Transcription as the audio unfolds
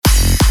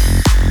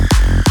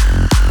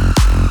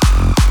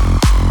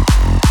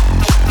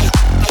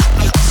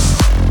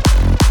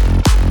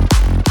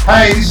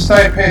this is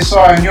Dave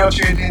PSI and you're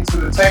tuned into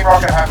the Team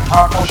Rocket Happy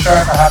Hardcore show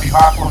for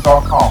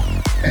happyhardcore.com.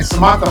 It's the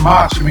month of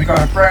March and we've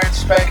got a brand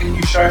spanking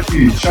new show for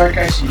you,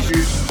 showcasing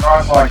tunes from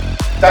guys like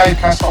Dave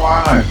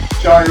Castellano,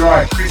 Joey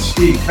Wright,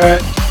 Christy,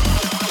 Kurt,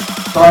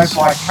 guys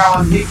like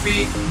Callum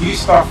Higby, new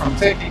stuff from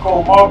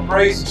Technical, Mob,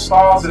 Breeze,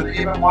 Styles, and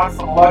even one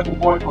from a local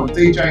boy called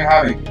DJ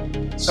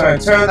Havoc. So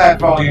turn that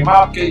volume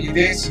up, get your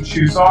dancing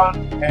shoes on,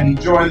 and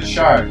enjoy the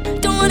show.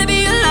 Don't wanna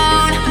be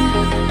alone.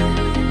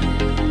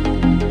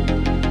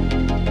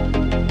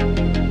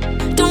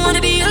 Don't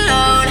wanna be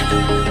alone.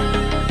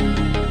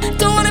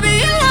 Don't wanna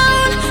be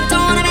alone.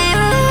 Don't wanna be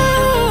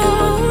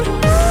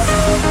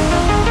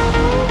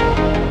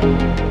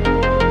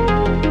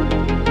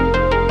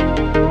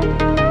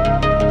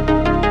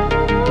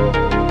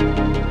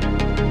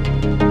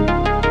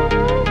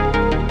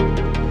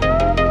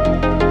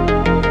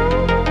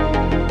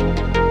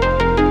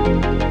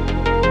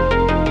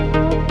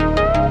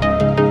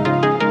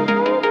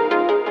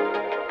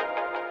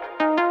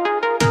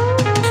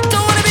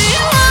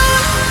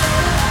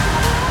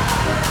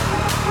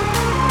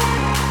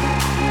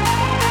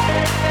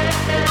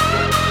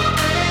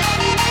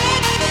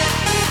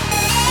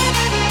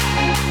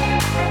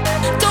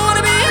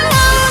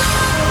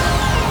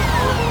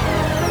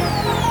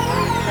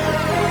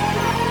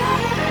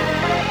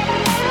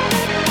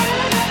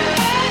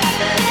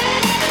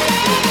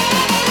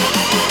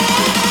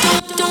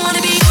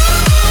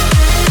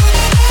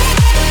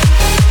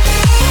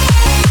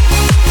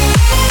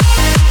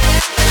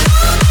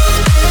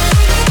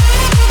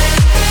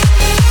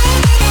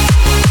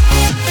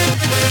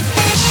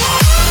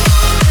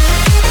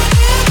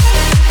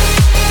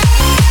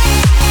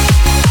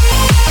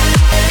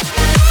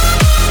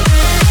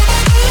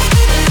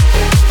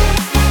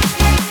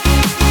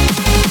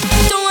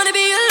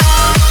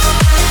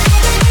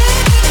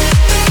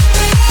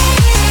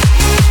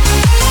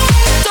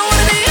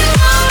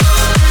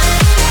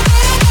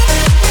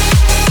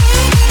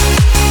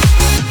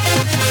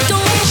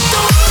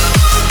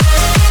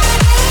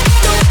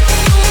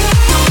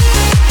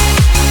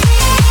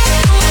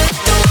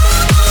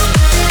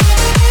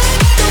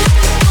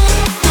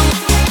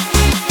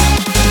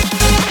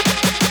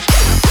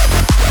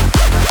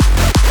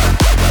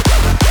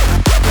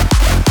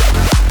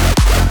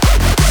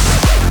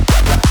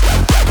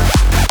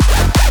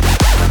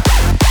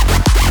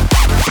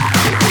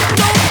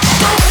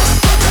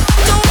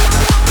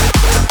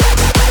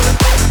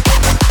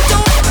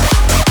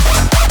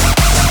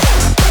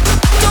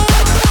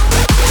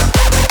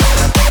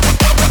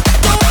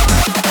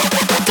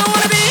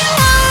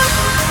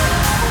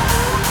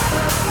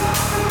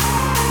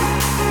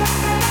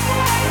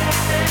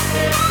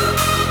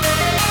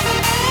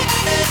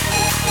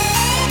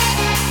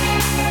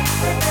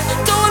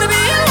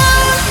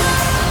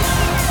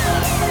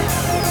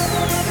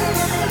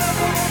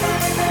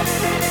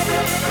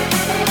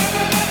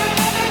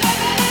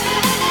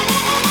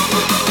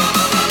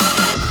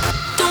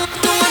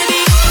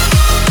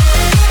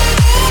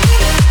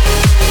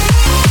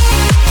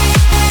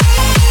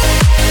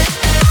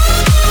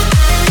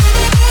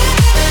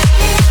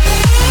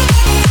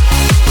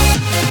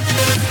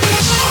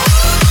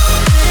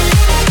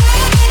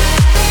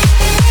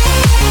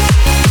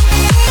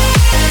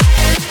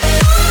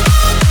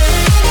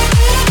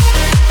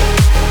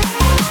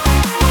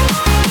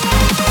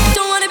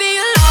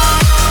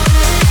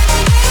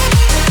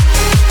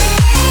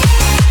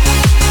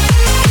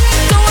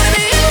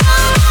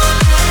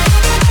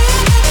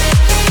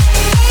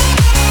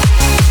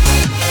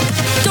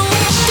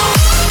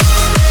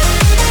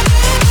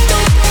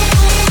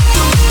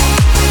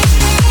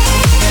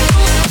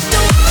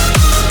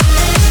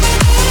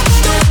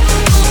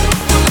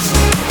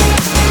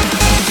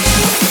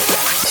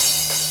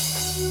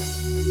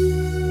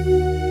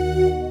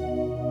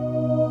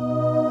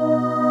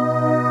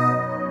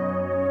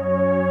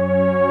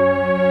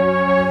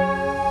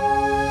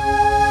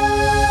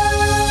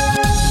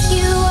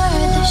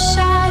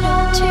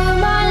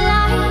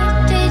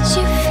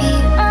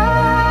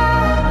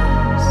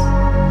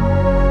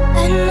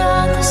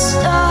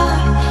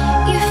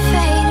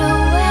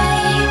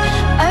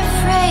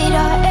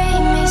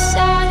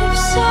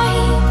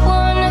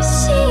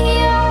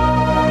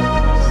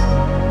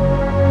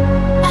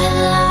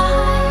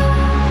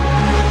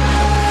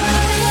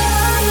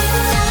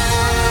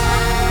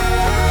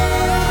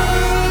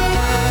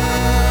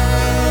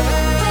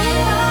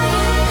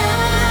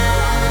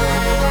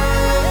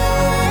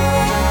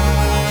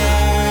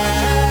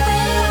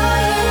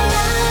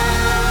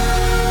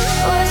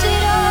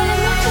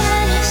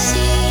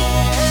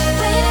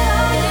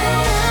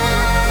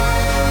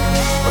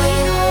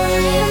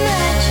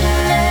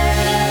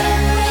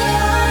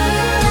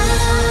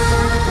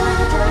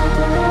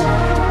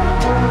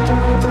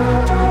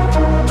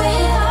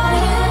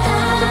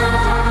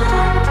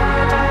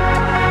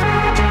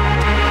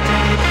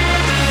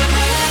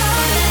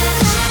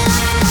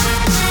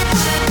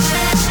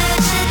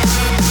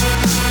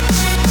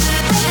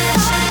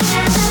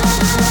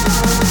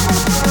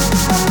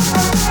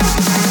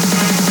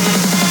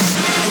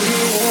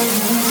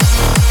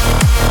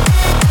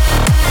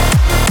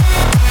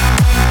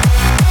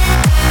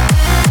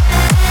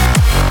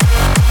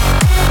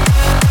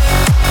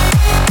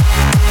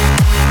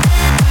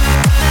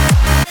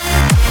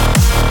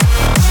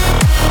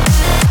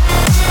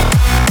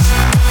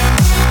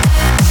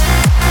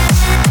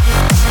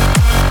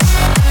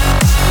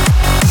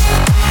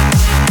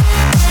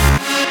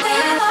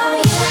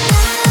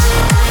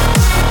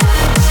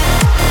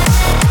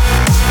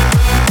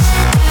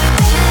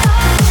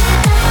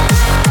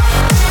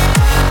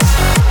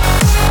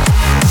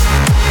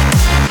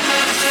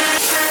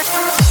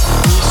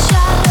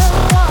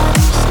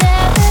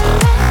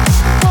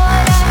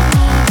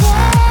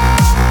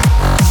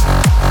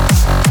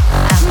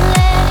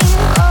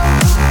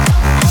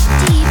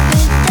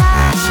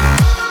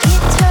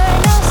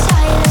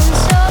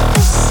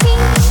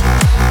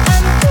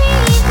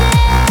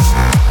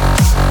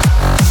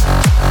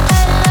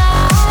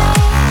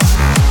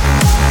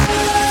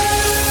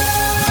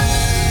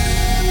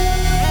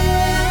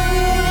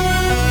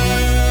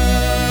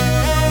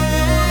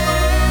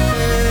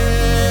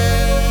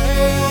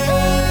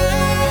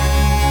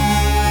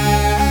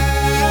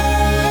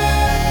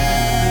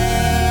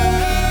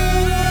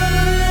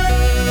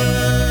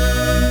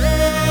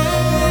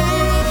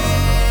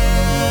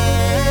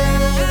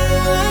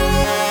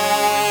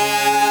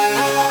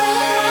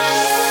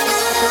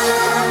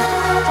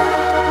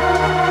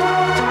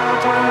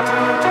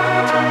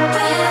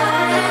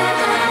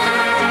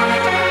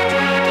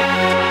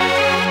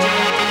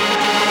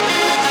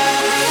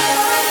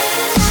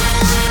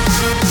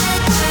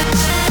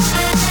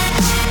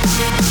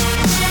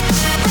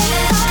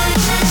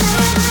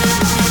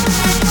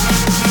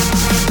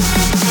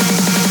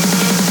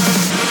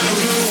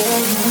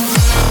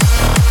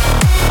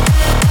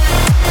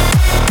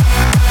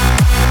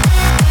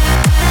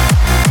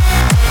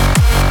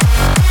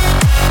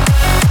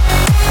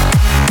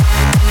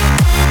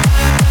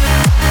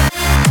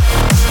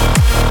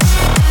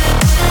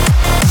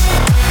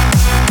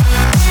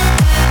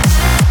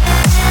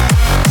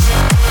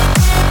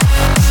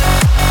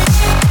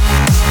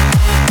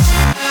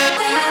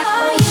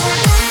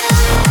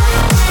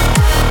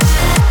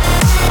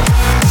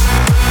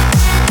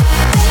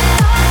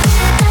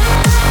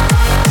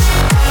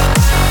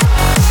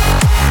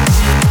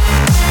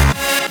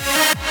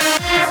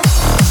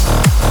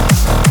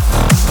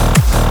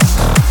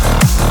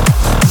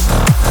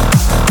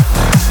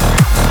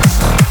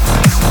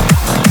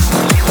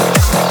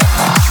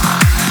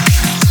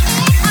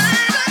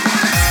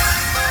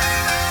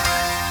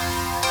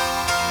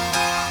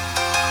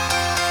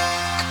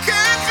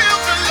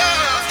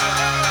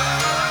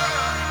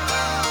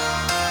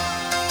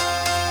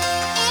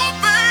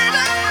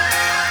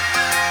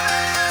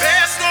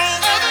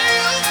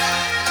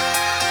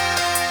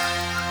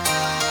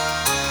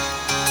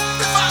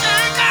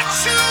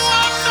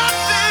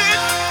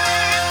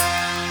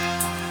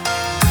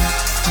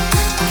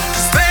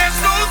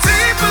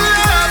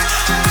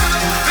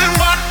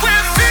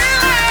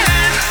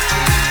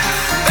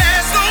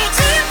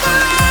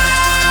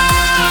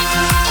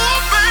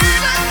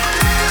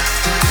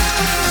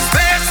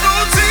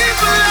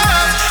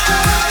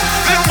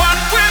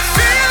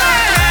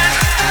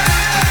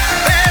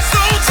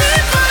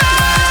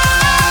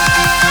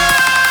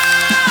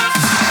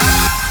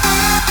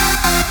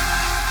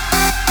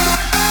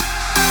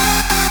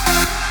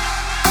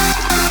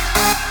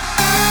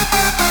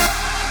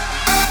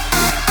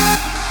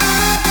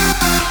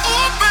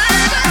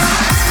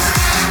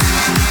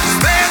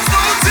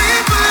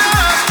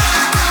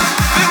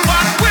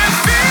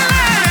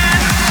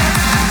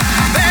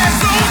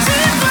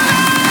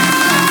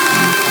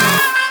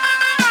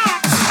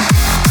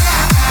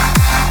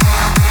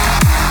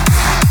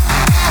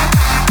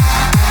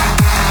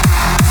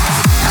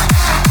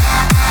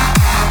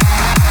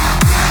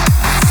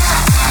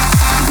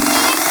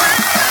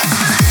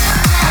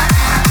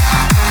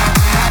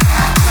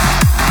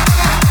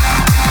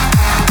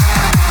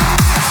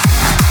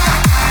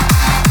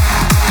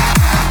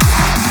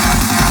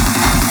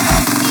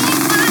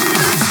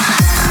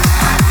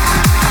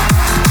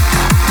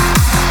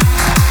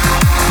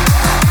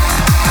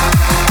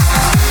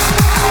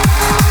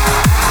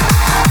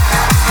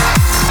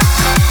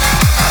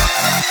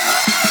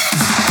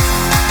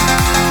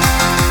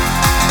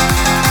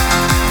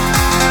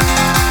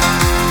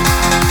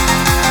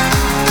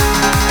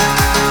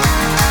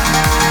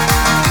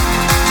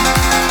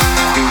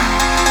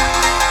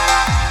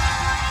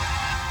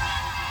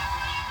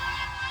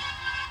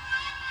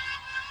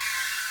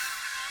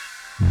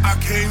I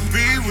can't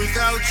be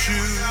without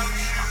you.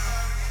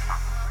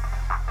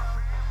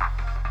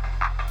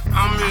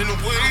 I'm in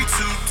way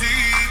too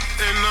deep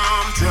and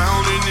I'm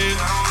drowning in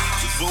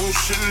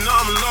devotion.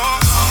 I'm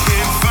lost,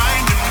 can't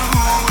find a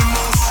new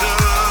emotion.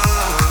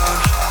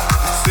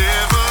 It's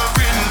ever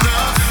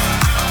enough,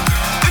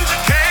 and you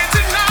can't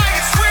deny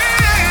it's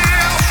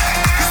real.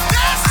 'Cause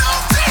there's no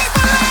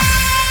deeper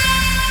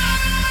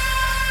love.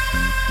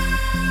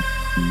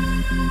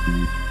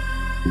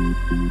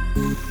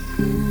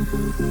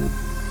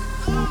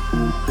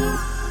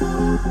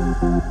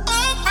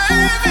 Oh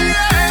baby,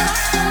 yeah.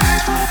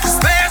 'Cause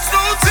there's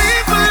no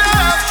deeper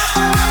love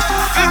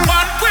than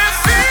what we're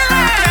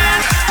feeling.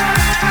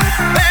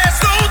 There's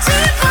no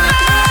deeper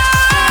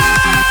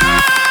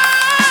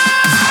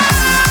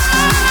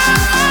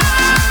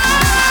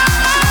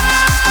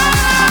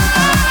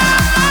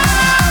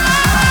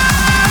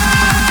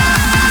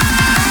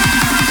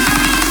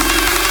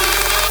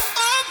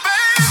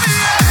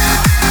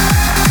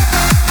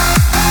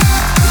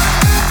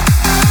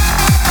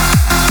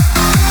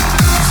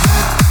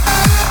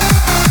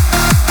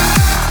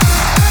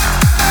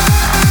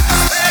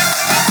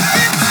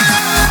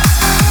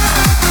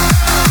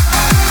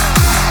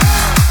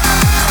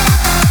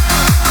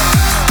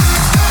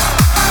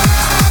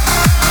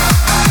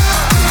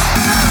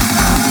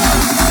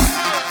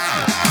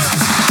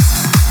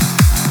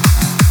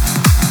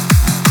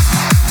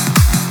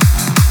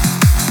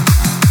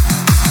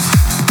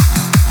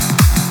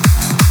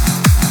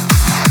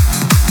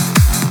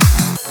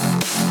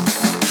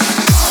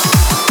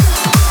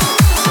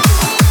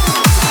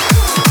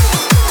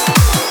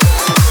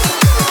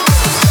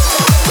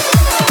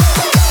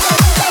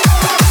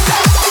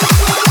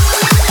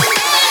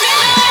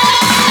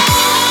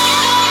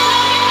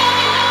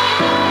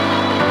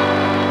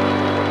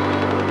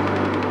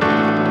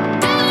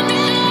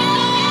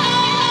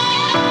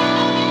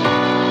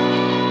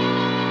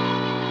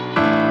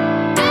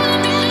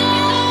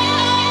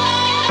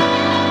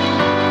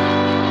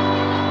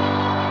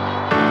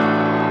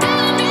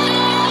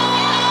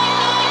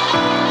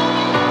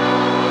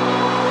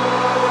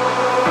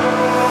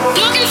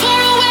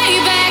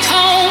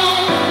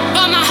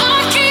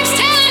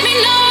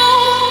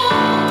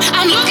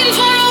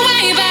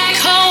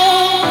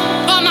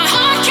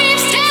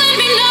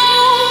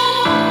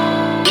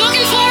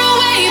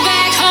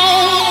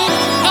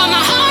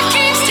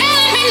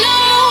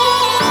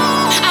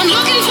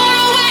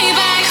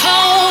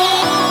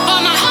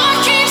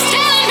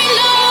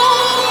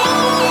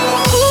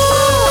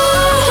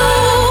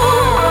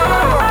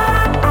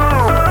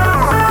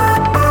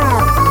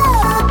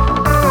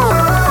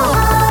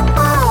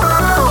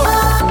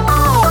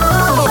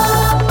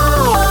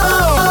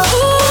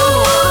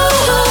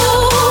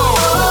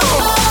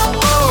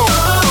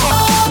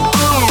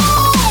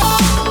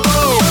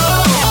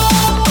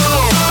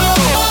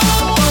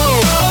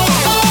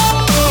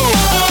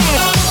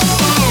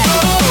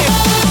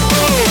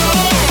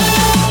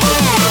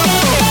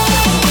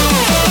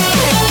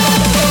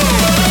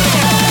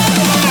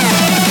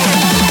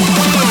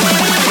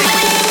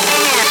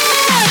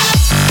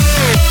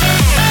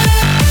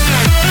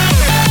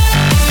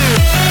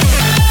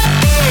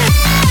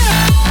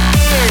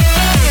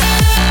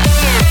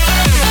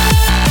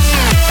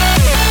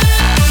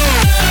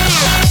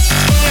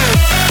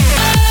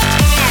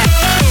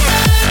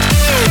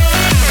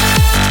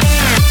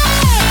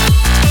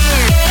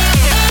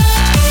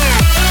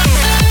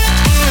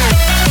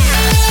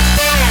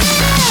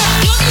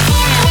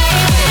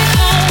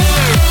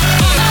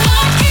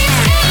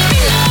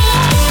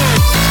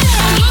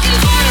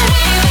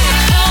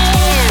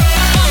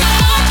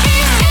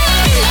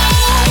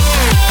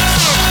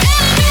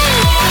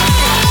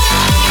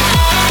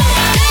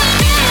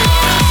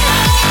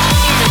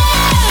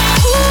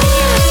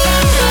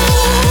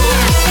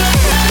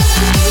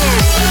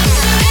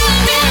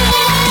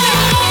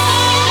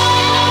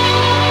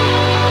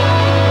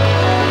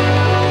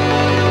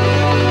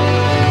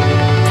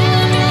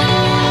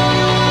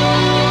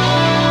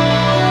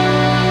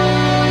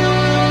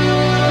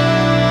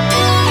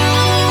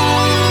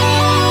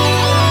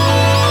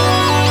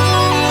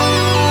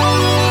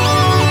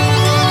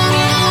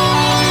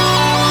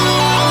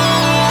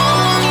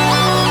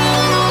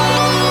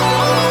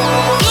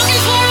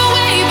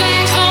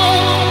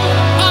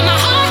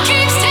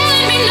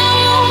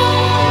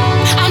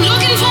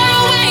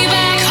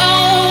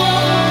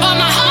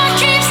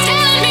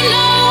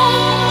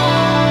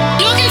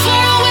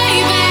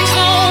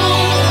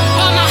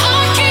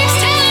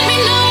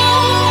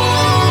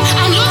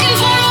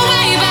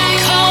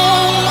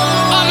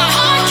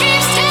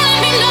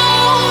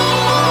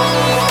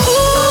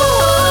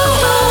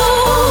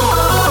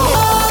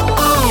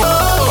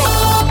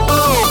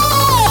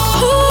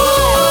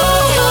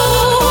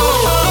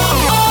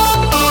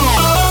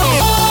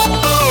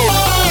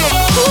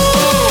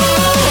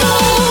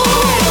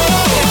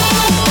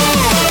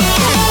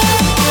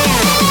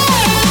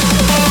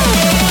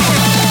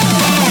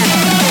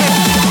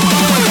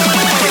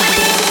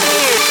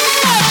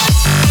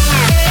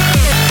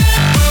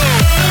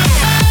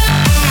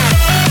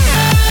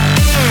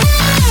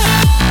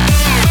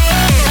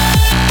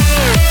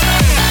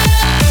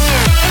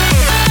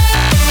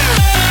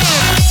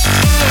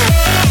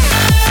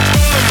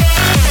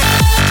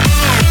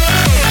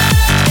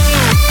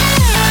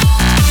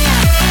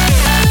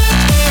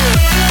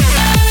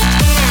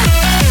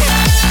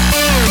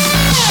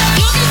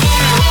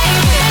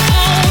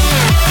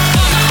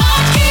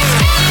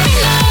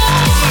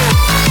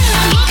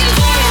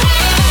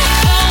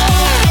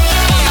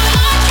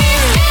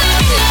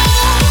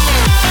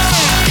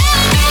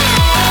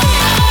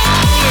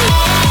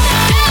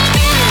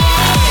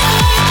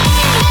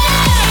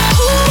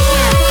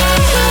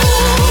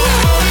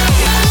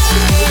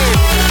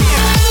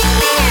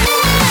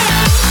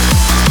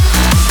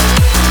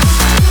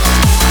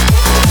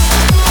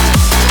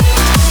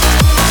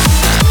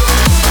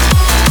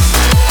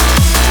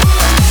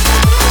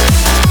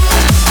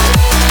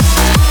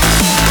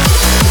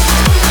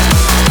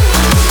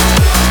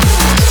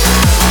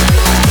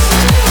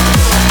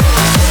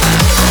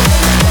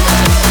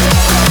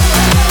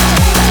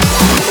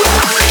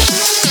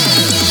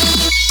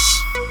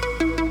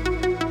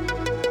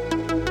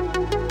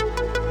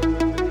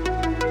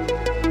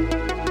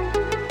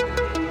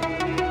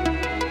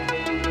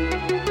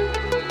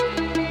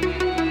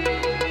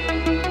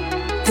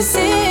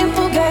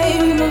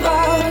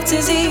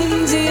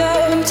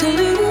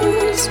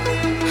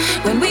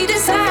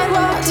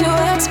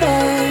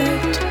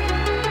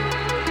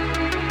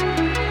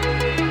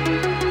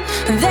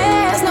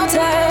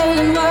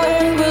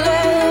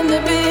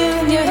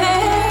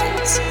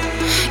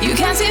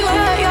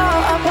what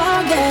you're up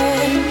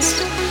against.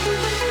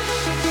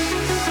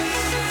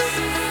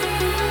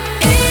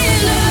 It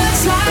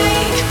looks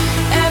like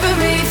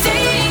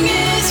everything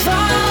is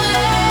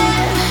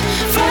falling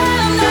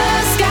from the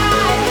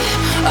sky.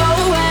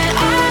 Oh, and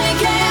I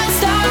can't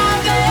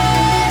stop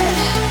it.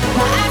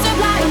 My eyes are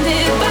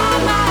blinded by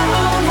my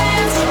own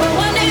hands, but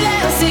one day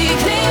they'll see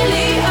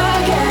clearly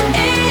again.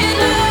 It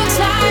looks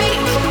like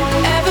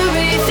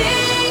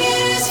everything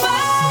is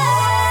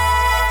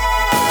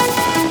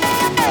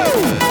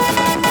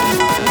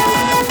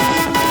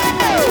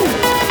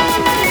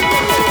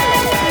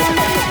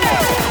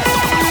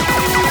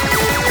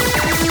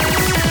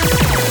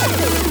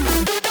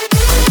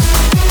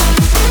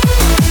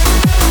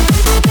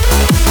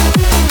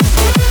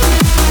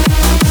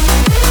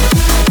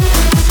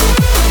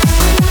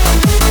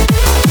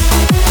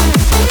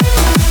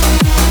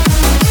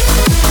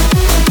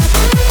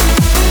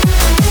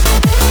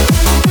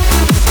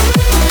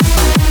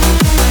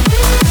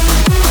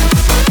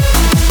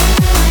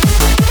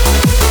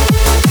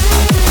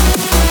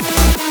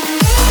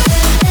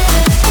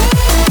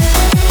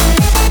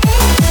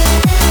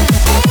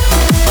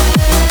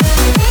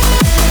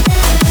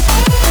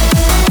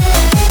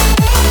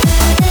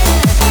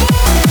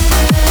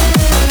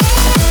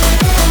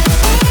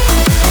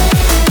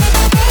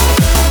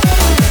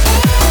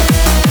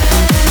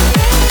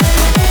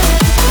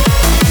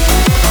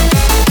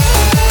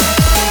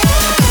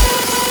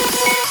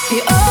the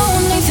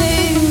only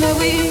thing that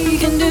we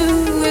can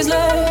do is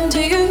learn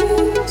to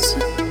use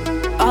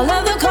all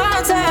of the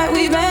cards that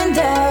we've been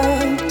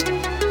dealt.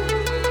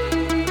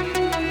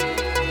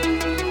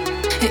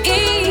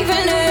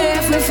 Even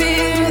if we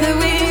fear that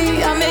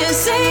we are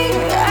missing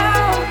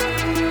out,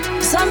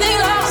 something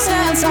lost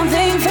and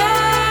something found.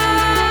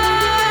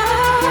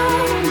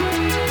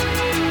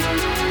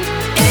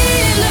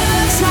 It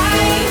looks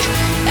like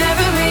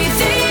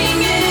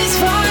everything is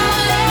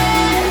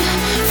falling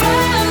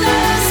from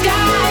the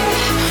sky.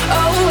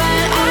 Oh,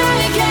 and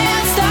I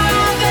can't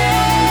stop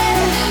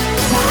it.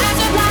 My eyes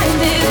are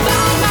blinded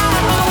by my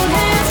own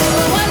hands,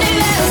 but one day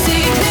they'll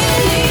see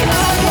clearly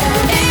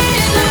again.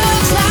 It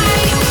looks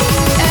like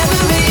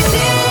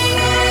everything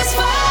is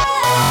falling.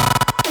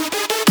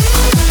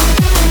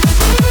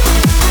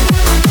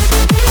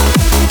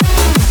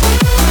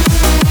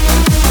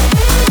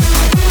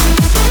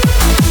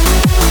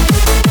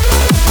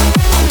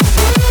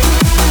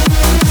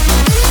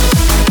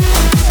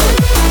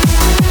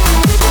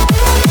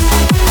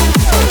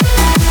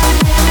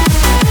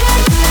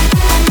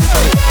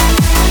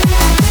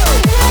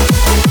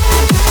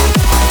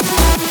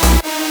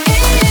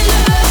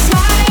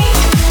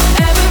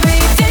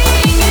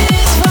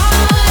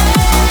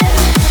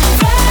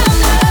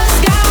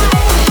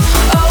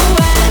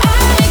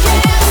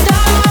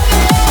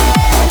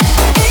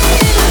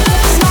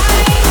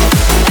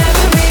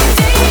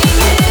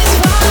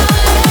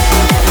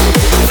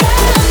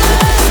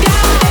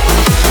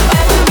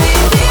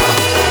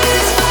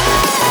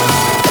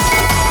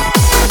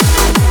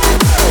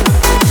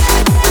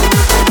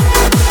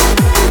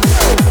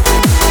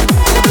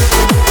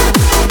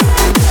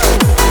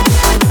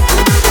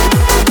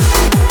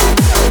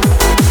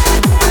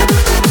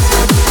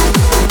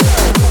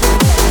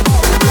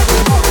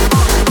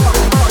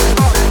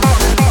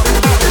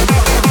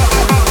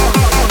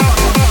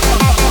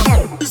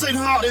 This ain't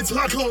hard, it's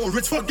hardcore,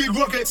 it's fucking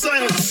rocket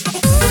science.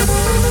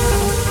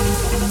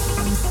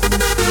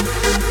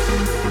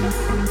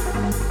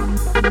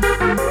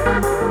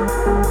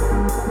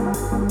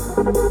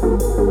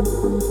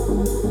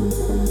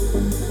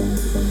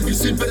 We've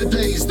seen better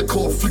days, the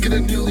core flickered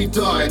and nearly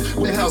died.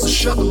 Warehouses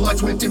shut, the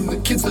lights went dim, the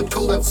kids that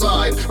cold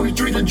outside. We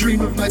dreamed a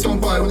dream of nights gone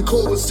by when the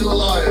core was still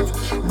alive.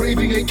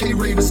 Raving AK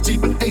ravers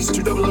deep in Ace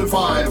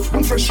 2005.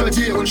 One fresh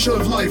idea, one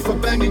shot of life, a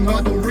banging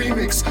hardcore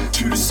remix.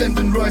 To descend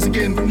and rise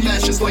again from the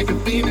ashes like a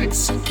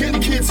phoenix. Candy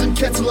kids and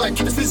cats alike,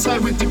 keep this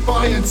side with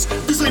defiance.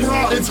 This ain't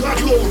hard, it's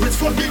hardcore, it's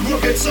fucking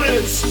rocket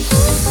science.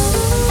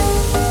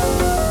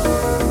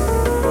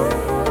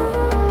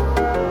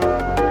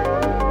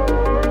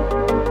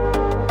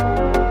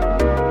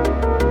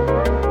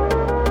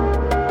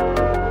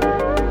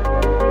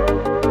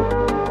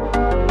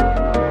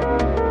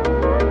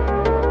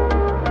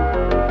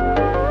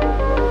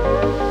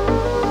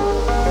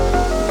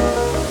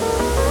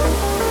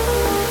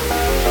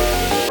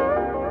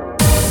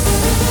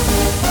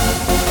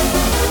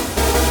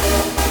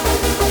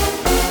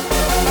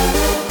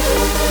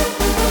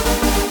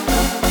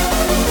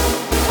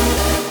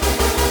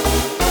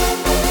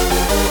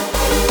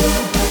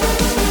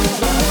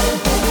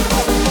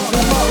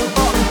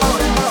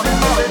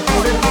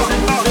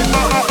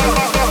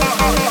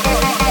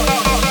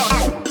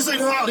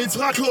 It's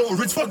hardcore,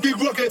 it's fucking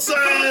rocket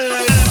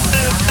science.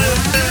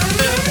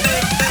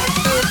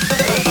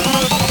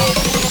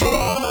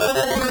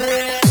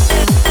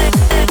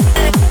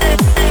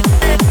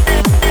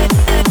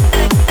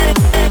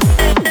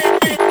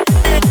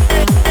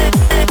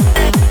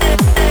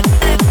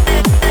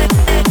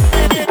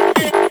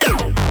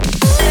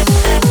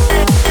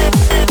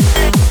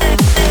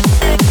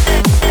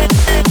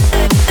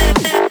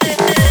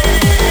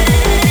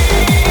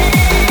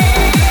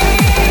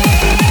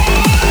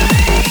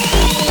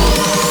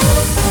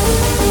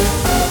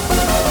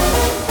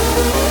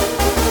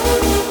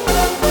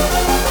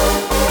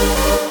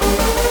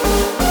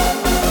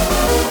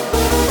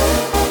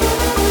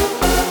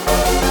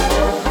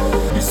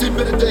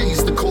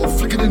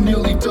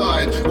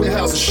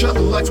 shut,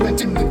 the lights went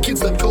dim, the kids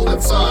slept cold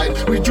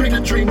outside. We drink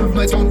and dream of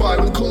nights gone by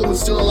when the core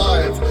was still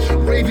alive.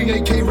 Raving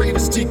AK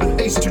ravers deep with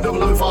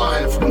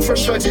AC2005. One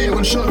fresh idea,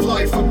 one shot of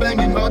life, a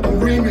banging hardcore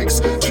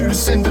remix. To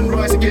descend and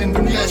rise again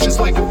from the ashes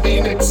like a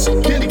phoenix.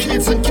 Candy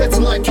kids and cats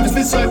alike, keep us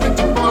this side with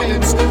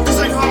defiance. This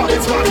ain't hard,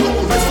 it's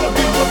hardcore, let's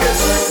fucking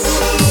focus.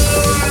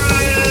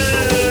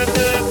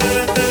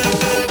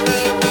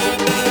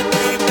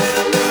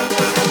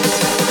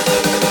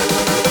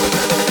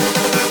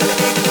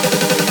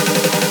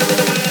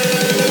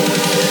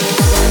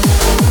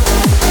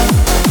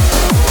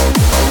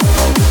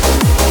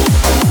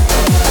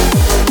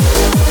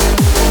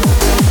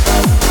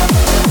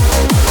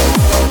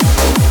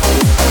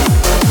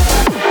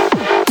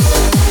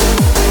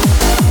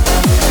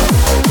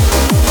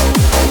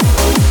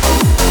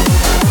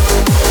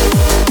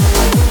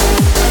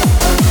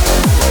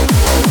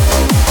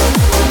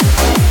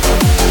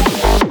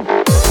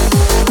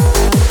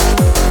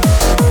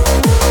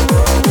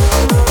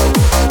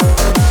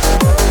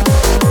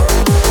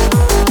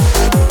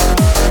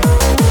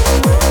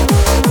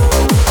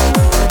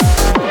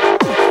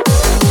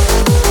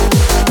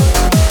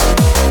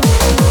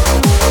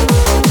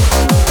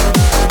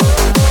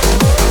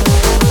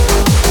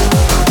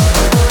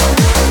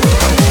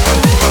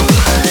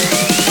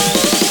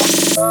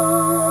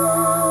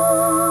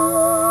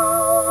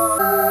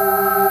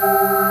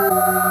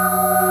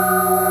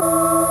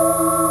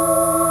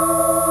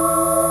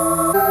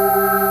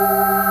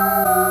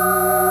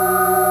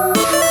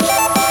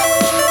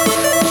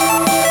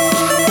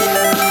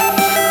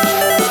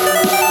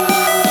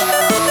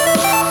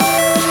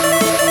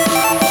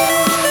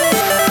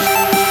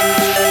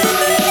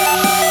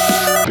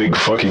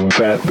 Fucking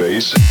fat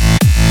bass.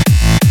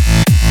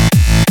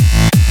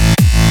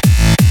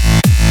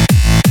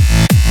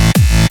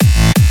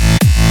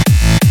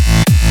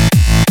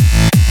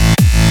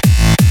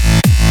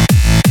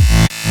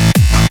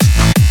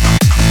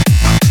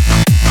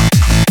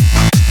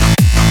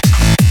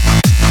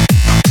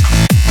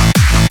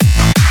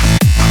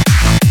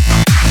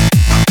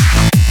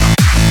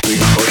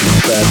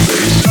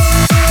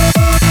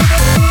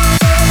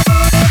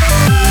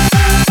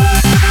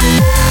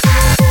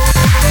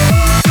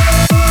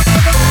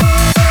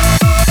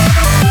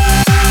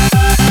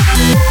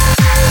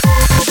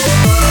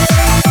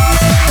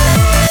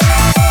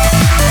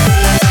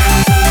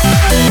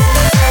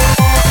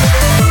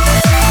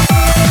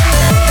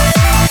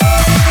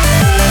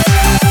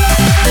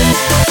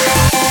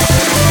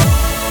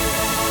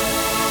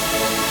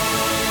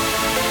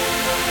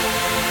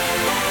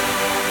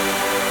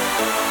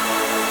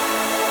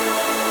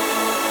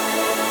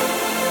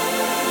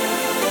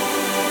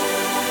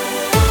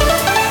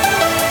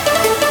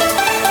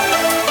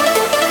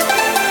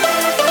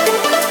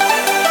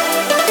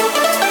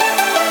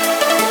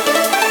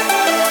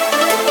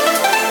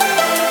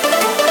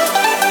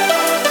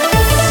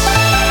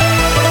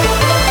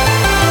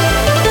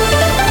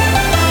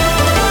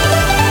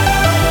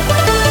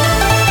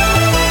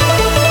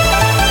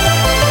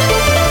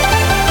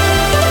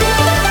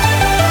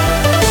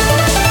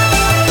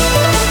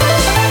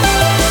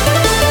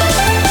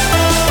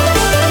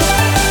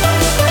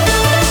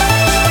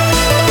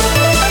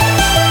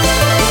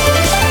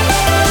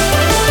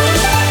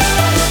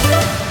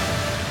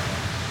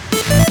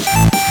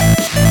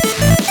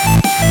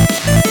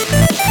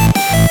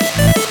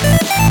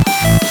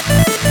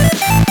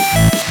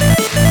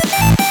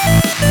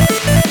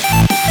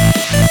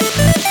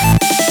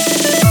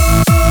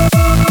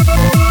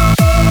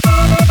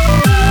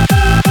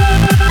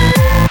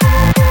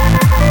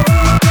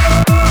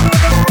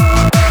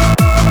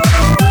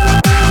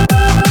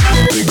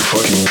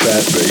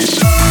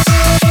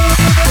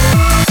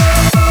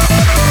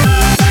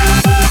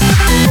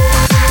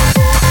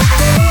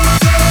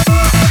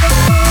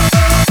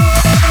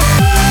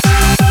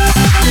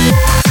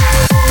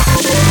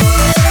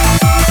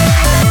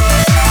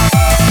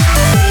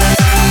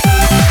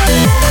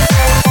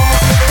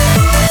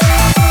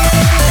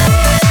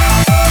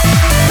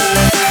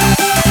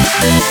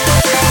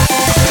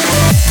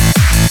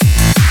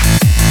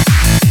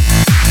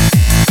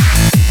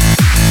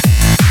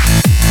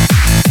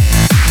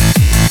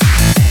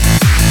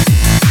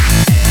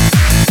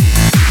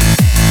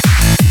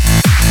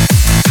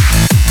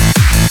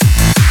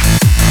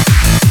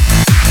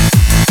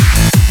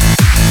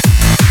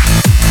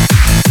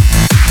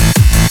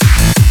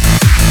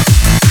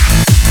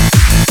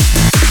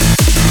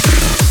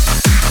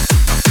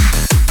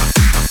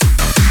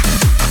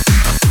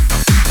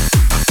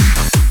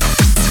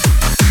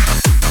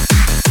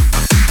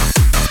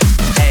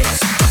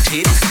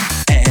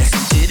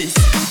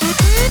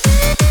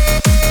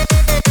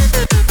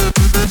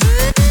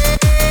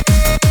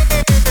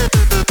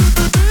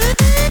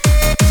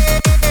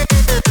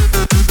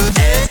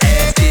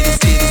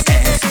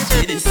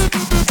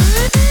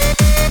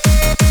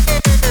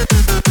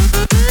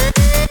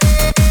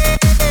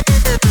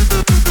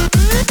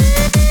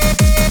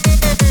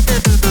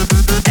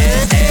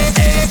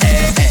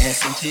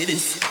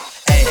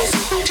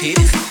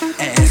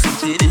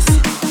 titties,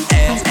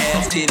 ass,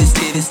 ass, titties,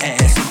 titties,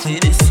 ass, and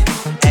titties,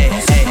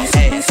 ass, ass,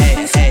 ass.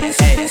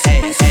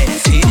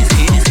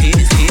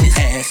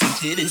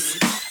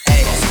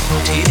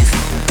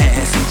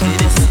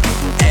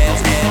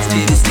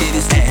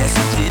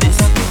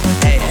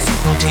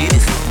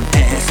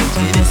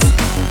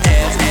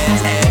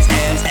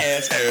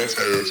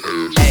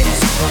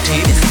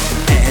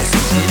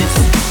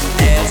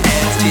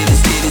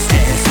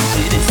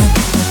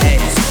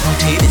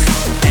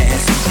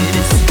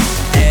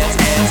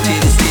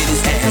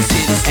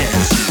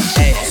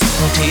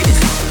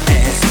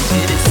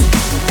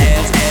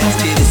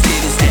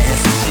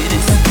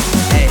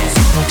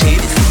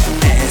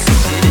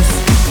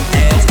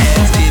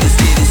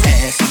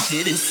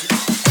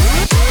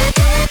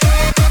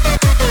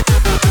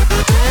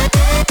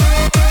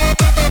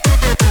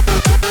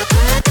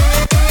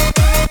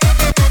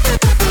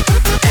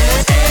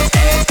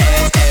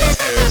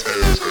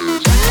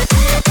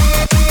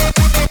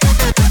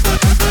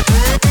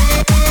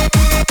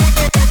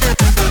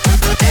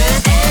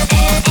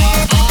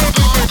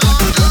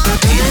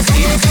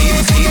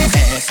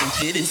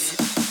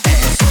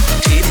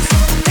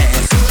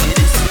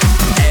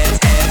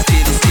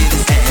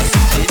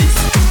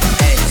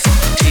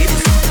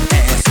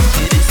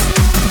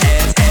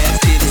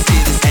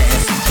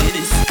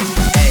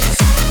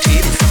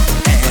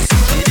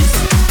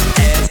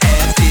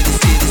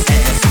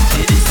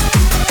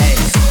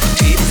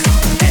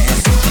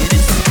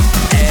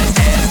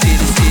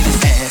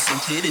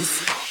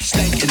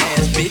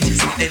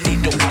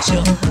 to watch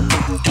ya.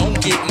 Don't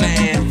get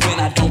mad when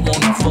I don't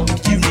wanna fuck.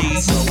 You need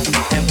soap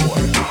and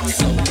water,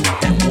 soap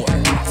and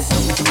water,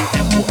 soap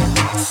and water,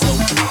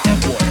 soap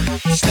and water.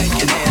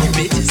 Stinking ass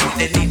bitches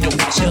that need to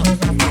watch ya.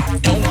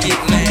 Don't get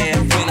mad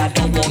when I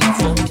don't wanna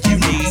fuck. You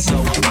need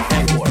soap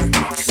and water,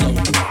 soap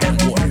and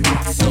water,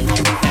 soap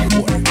and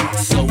water,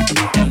 soap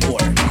and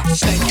water.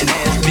 Stinking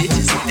ass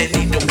bitches that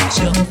need to watch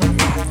ya.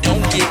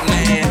 Don't get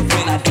mad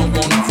when I don't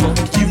wanna fuck.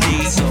 You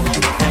need soap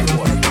and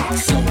water,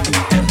 soap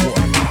and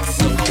water,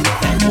 soap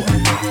and water.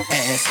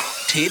 Ass,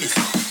 titties.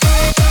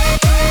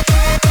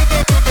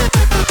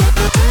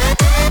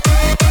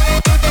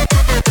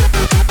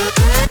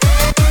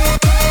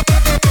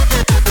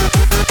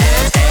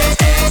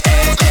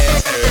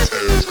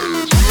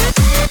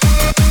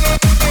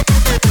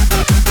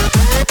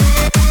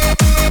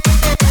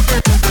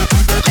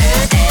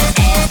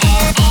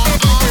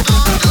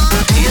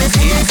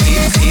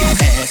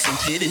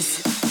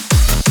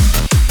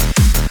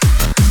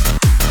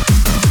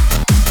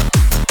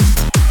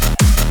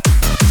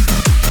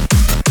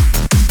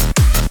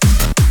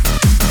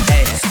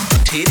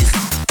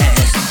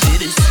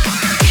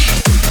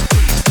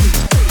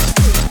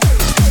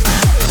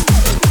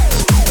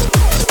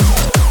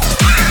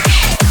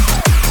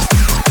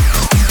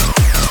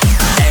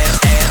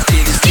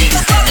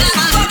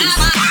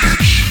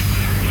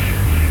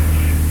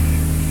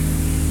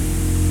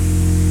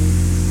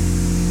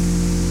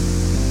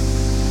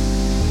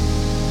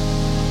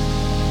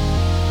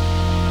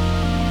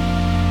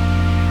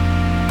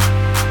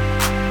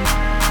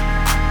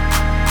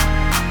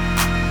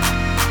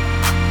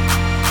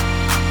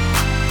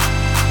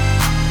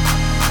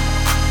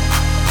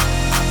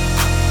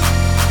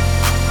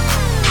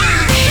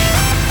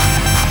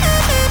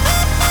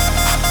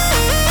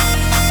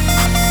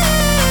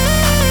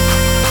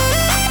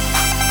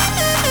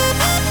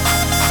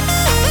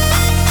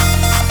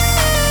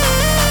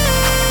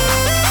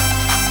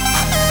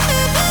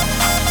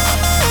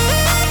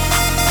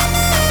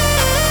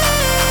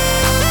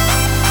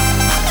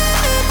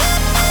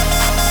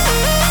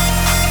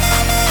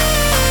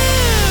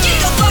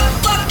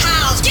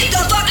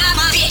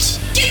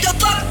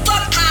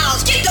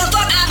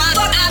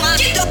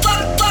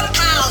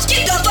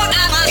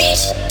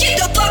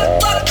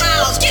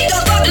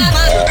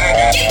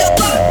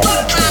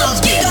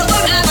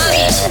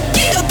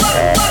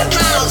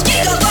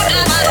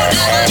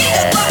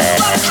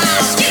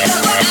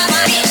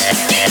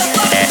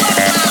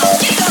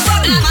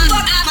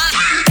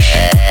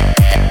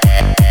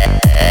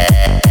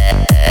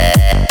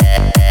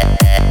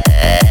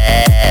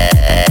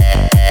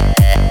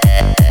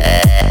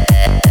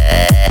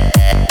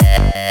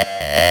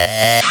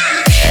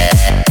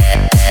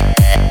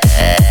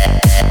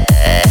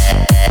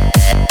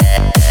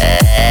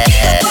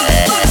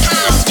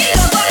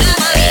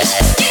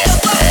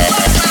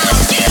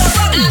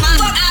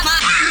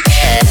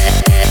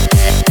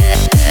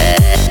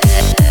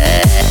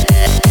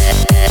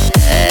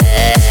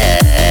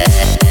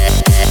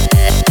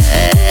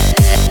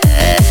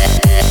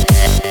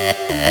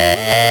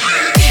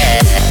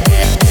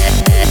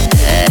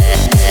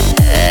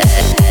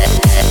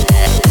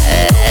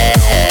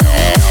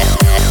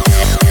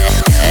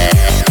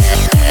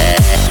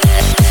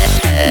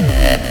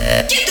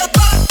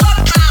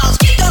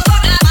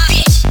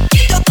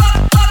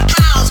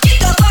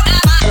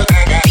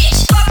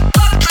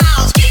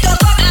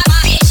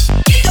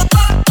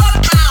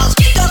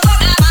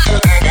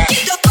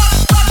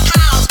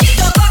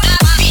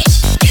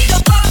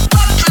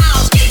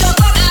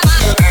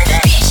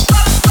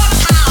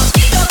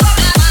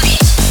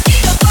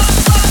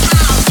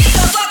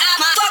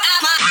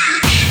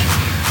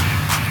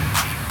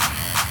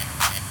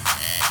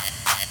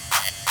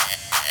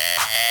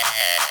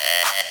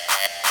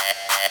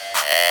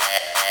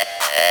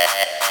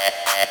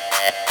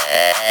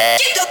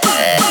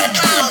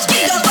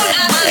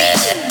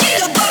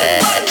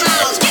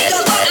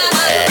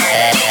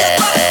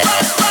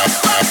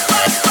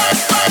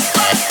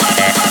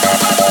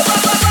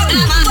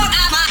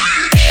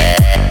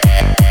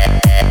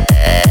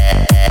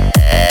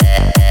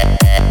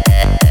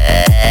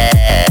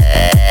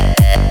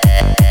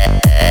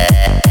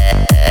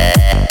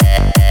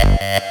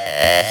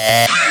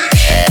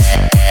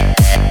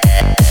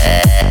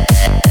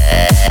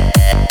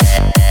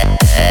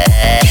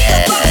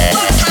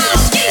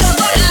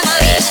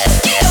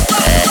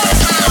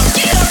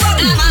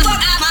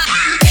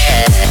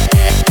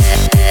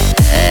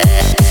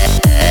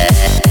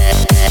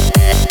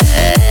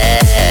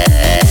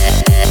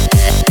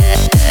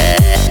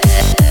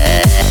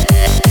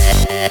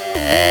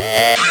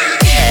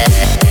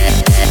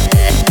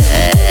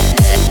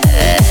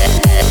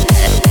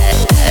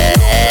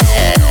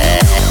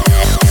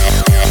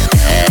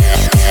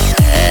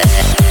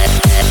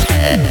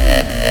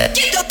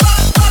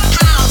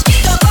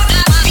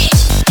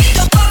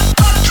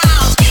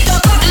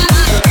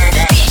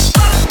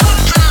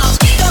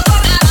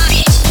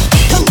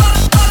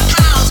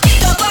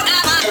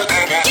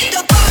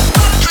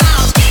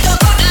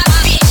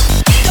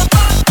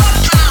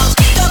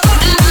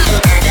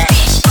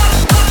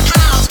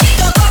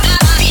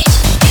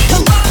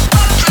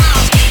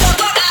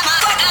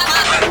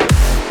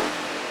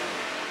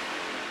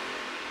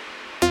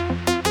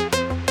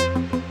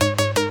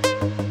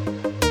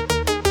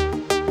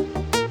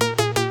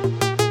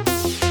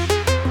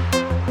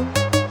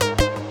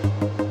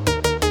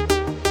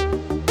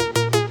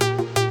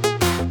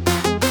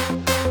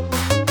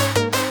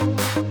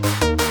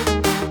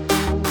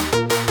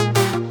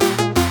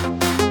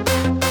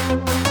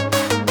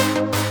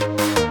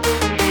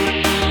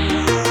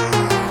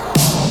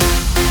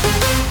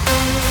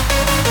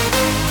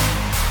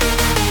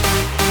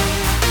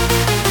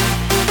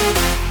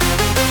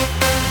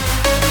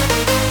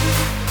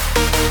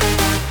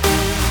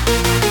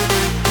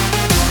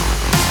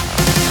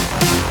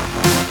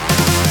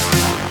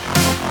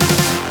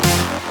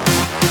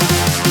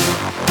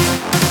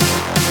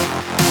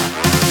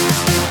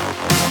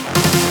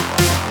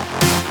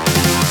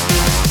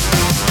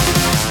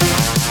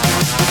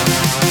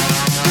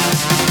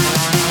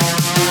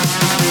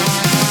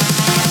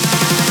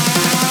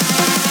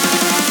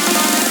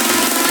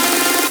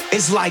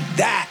 It's like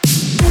that.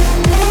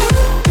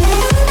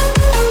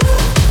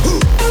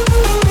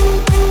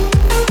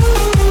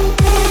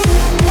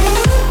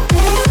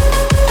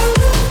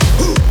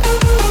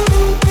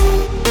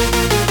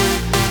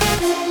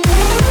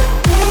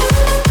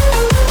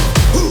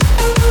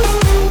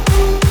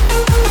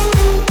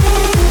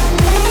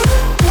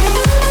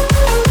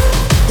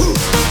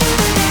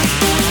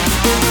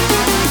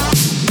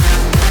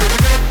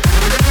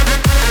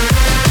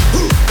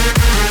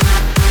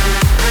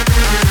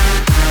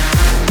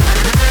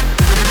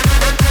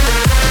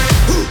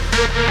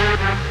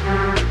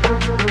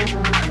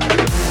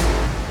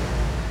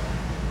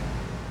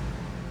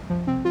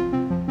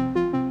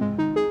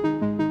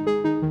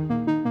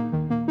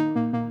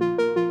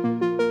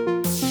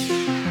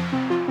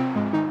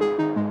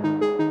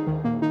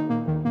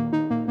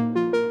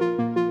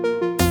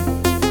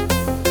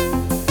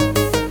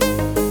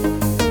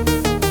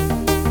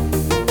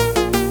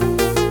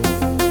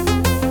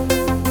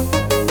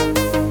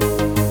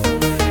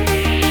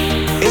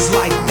 It's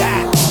like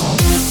that.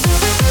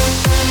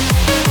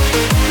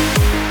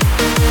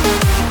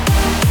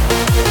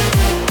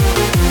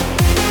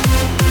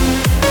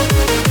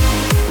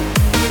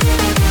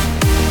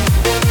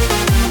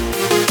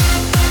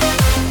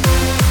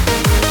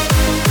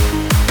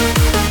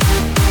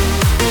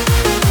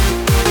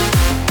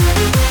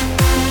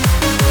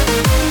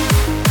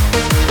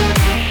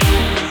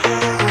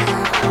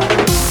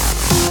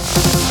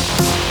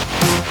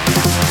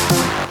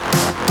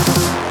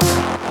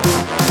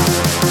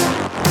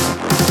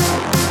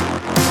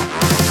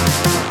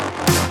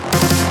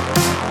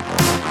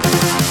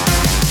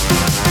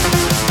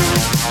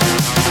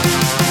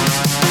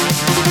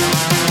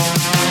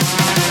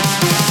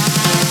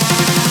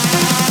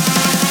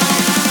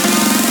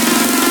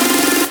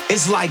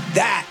 It's like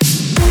that.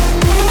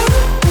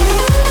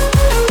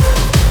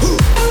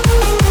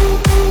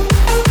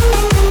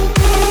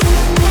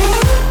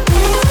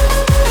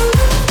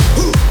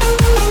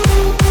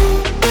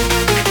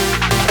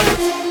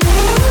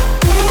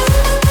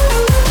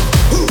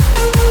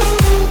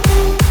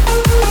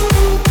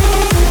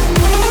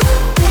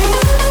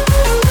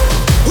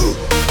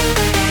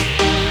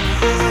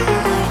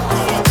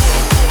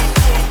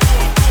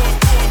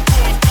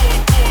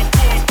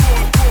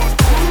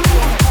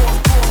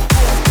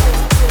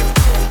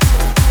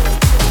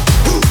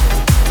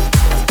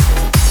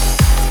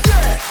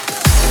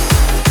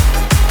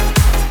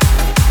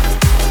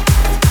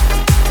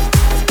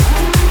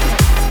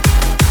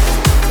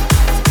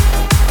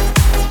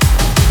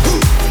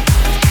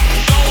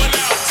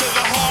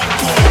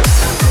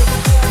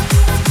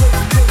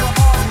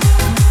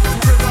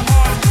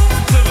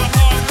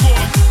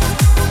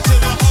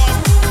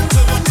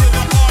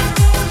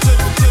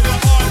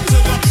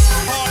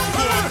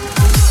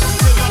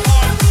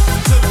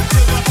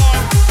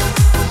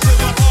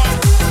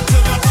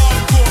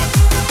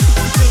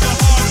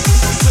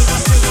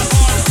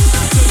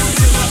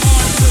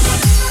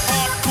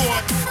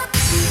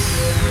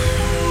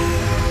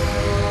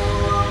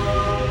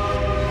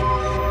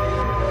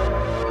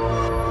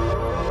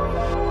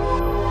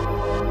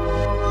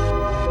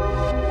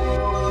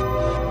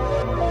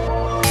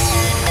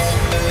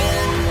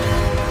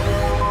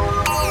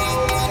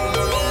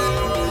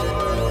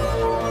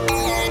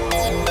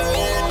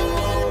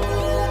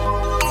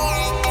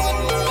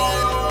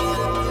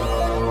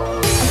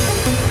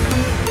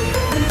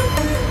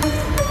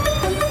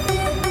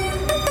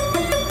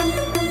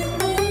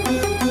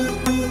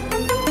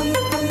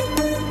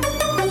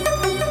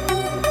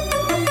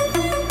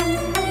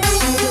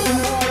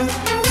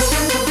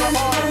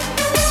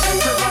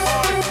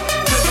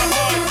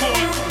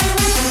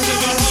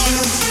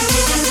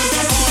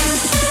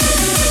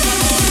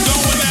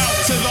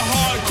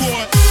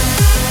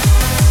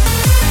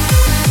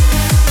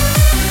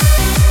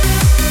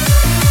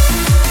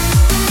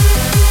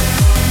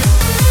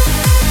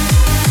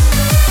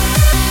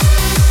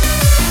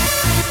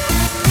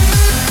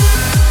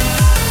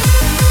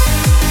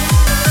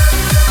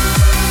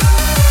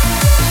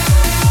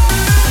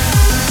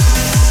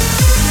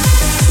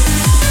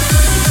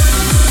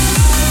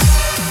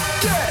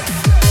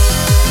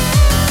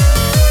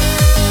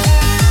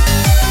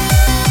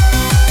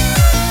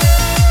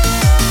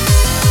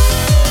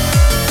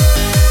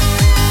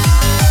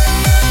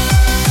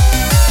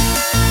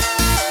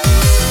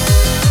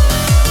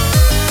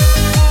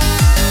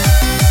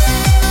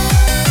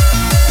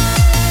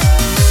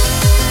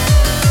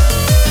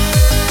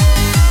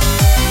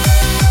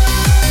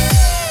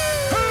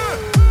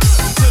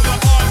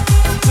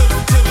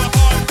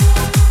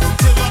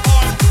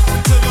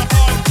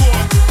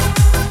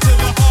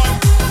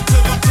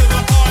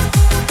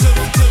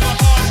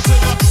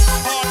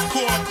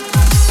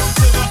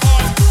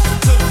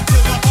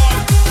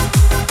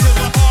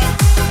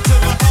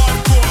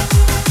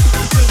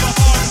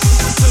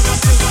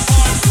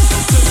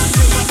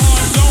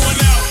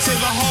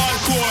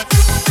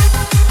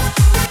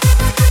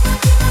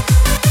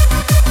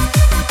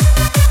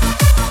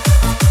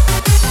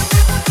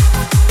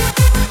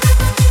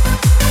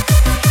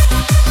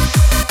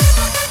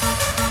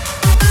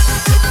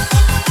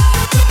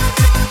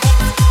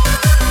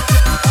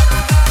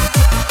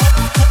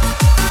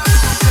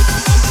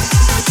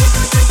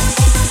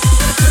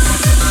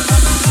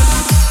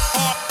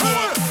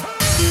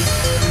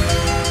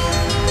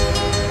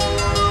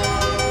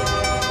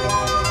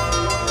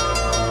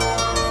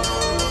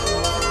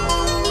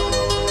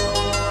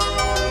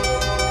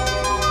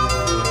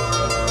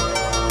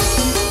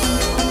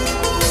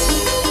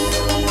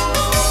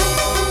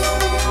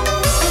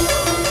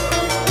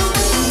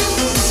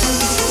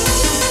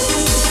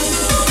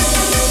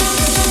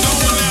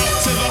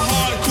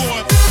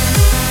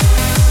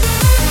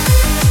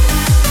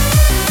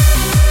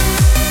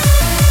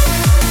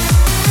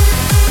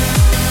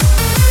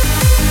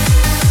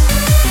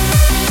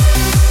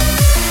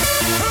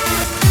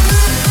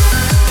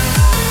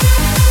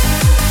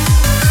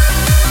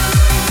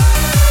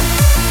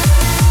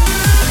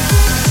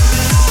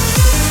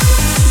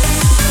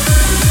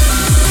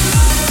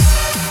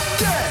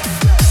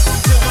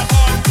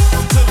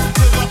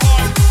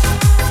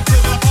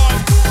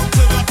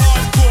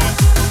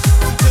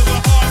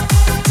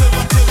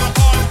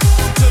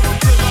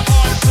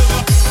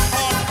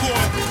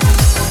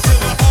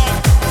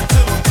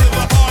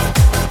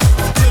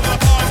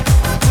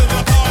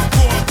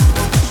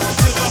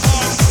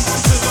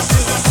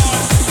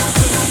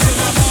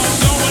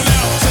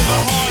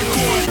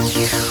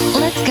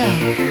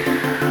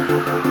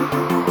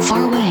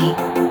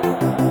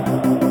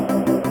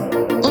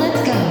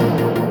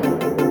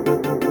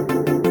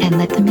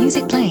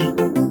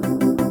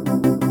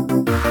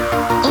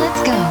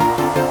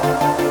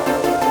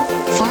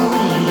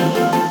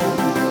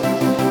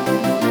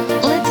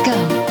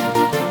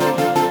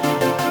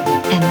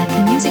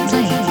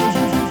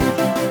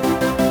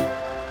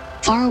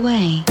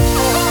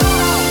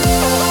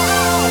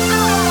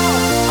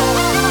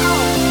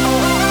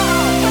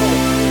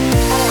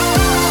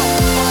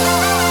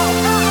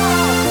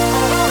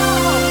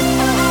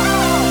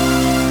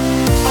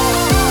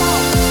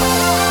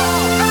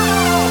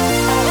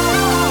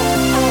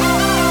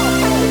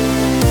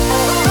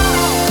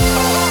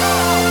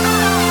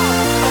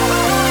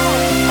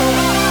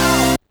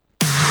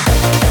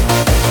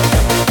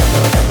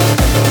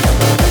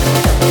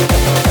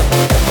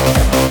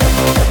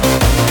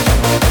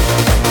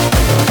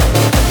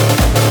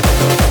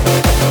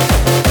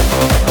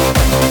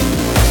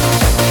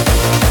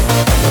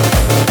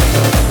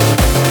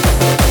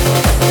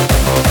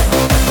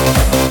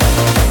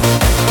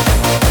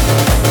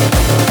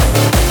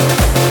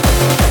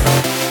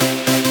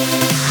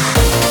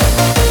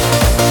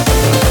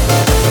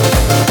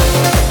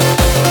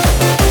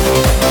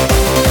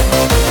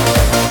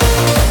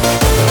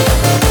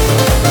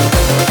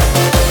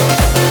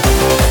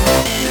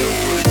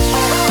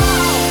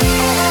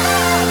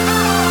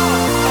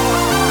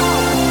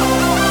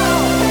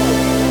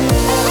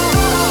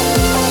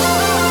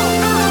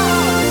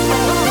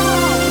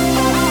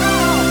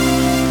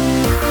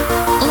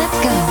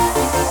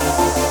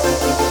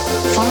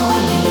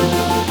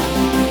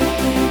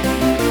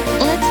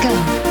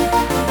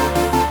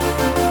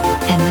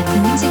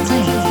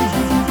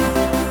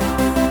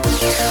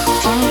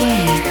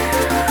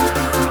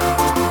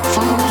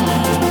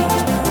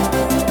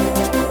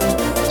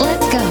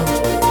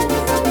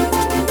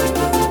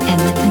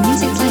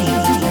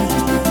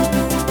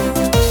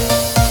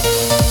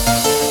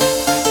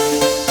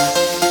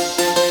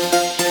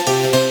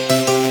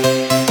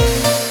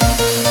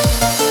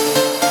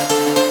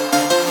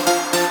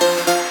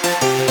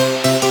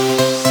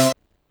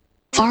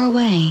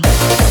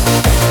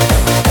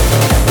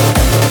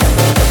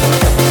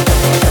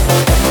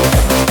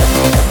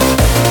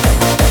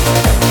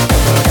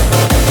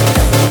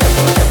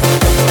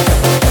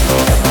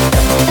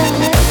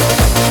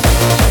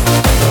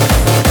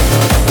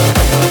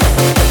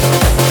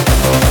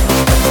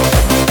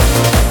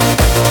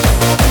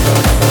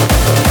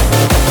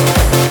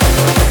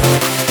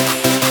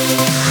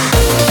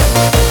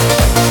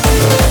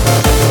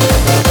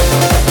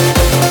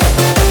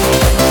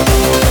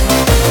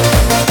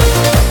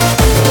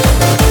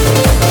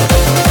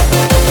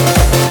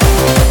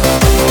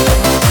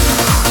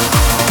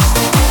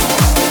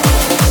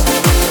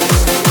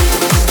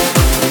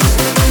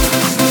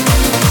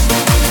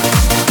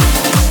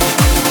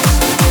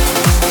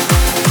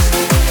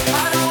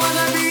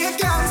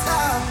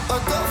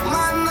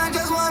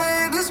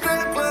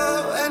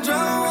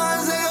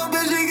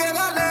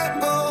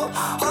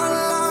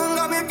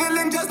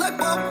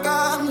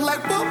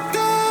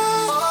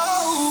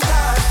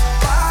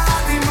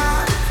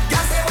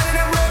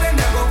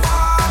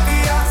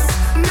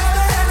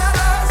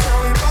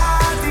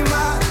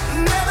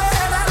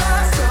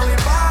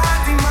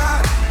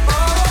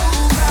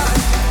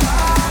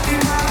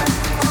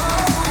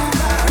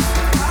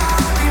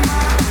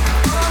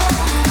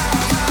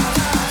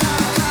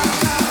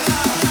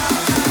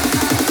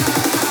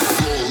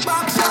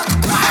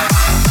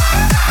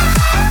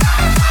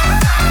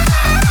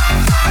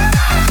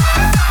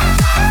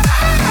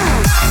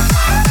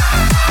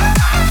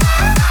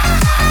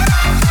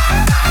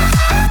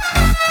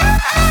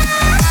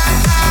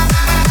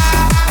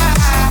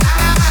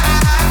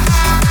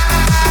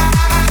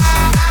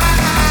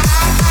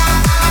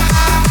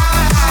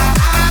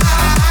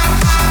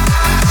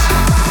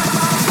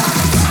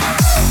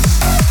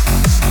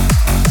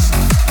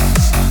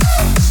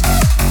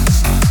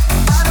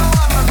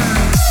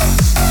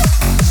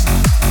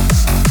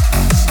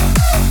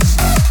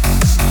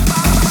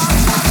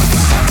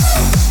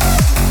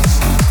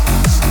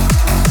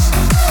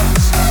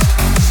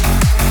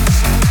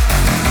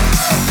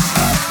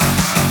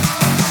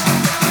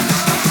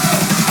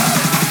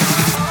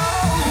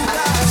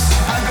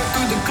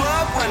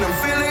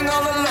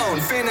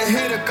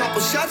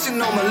 shots, you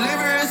know my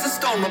liver is a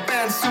stone. My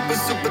band's super,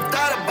 super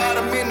tight about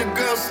I'm in the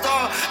girl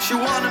store. She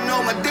wanna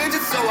know my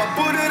digits, so I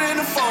put it in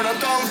the phone. I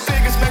don't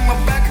figures make my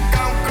bank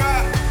account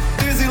cry.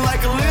 Dizzy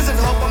like a lizard,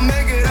 hope I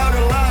make it out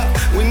alive.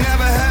 We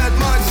never had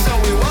much, so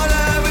we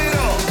wanna have it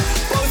all.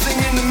 Posing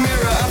in the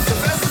mirror, I'm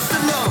Sylvester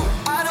Stallone.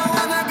 I don't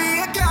wanna be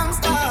a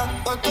gangster,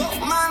 a tough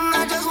man,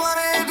 I just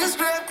wanna hit the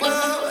strip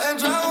club. And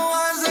try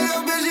one, say a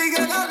bitch, she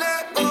cannot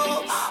let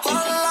go.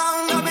 All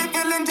along, I've been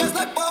feeling just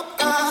like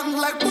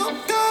popcorn, like popcorn.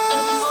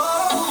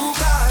 Oh,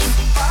 God,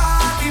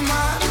 party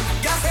man,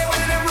 got say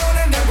when they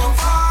rollin', they go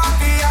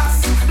party us.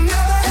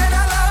 Never had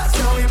a lot,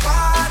 so we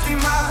party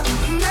man.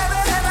 Never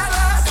had a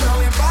lot, so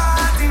we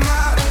party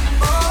man.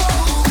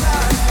 Oh,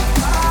 God,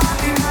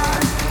 party man.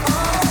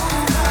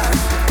 Oh, God,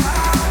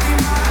 party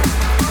man.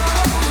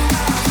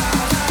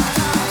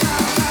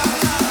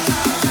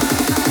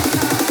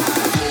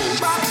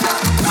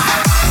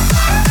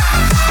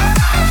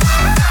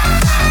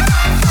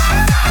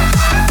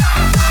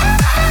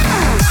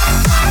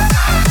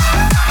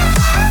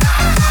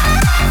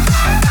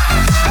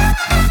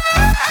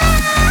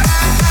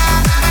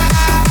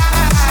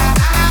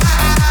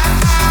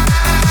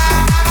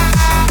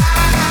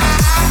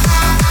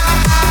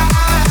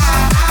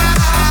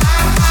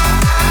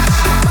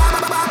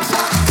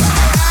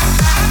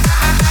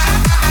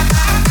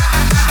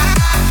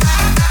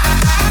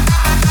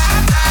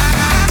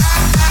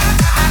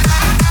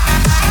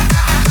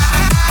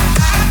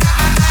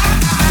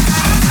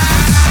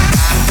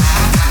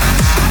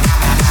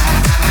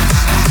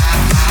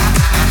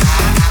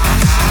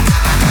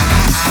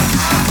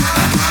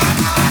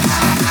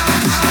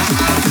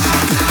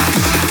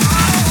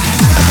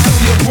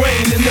 Your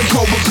brain in the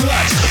cobra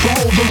clutch,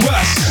 behold the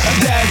rust. A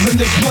dazzling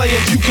display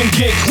if you can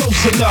get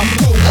close enough.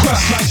 Go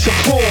crush like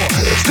Shapur,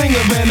 sting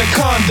of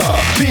anaconda.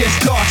 Fierce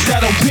dark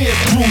shadow pierce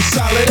through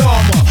solid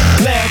armor.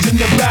 Lounge in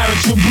the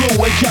barracks with blue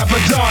and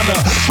Capadonna.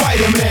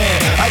 Spider-Man,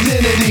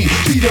 identity,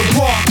 Peter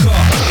Parker.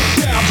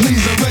 Now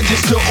please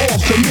register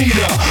off the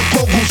meter.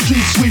 Vocal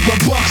street sweeper,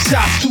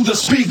 buckshots to the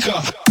speaker.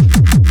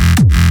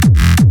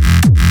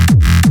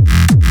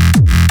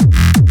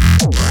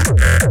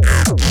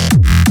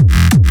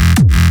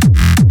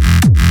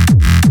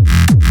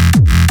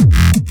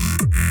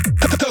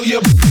 Throw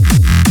your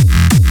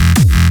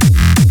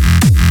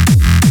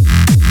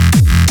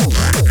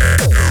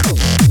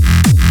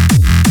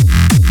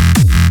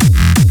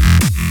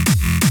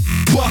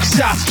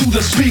buckshots to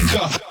the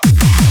speaker.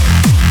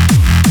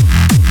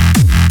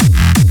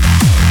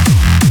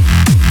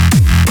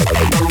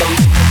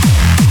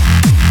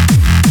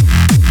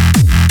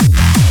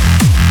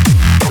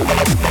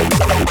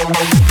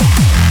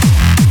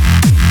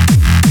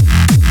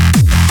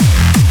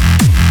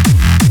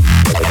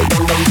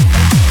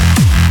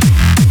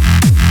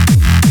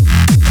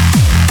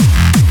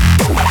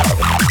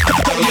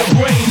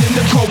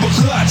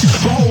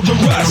 Behold the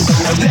rust,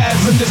 a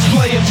dazzling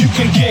display if you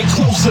can get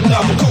close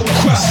enough. Go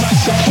crush like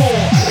Shapur,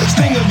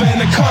 sting of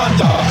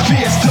anaconda.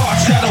 Fierce dark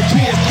shadow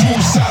pierce through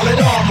solid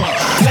armor.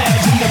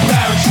 Lounge in the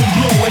barracks with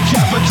blue and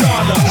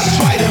Capadonna.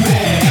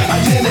 Spider-Man,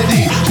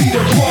 identity,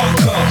 Peter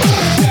Parker.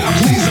 Now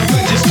please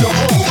register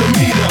off the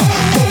meter.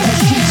 Vocal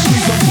street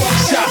sweeper,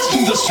 buckshots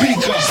to the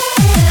speaker.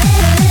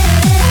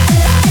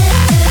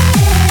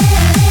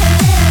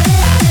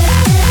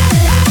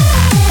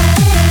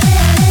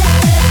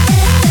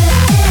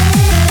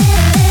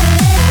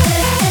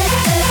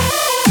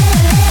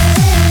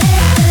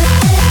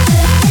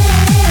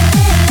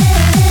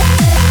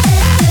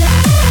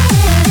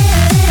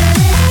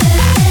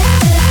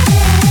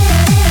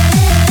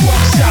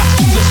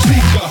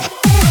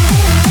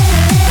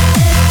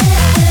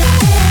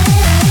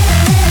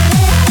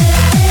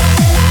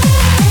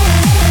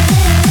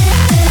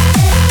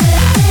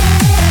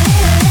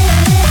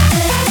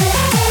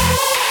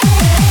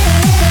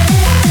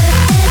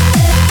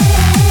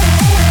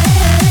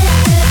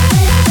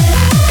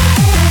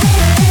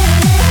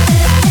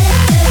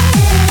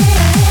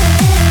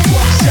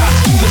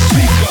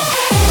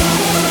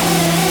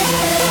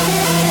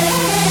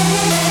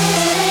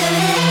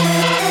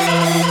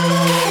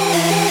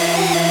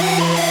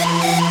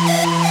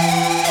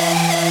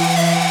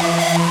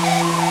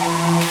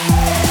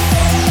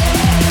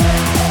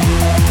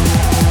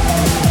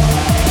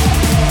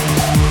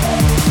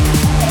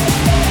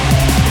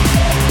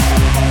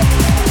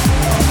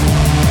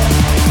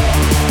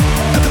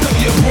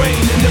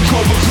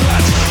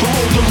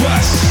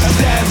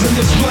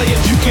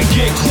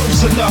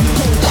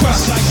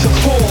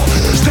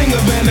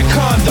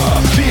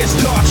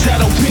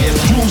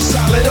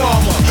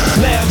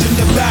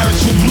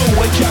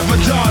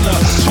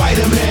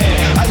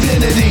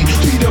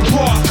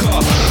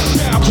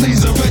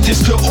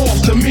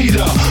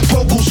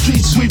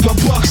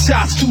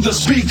 To the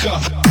speaker.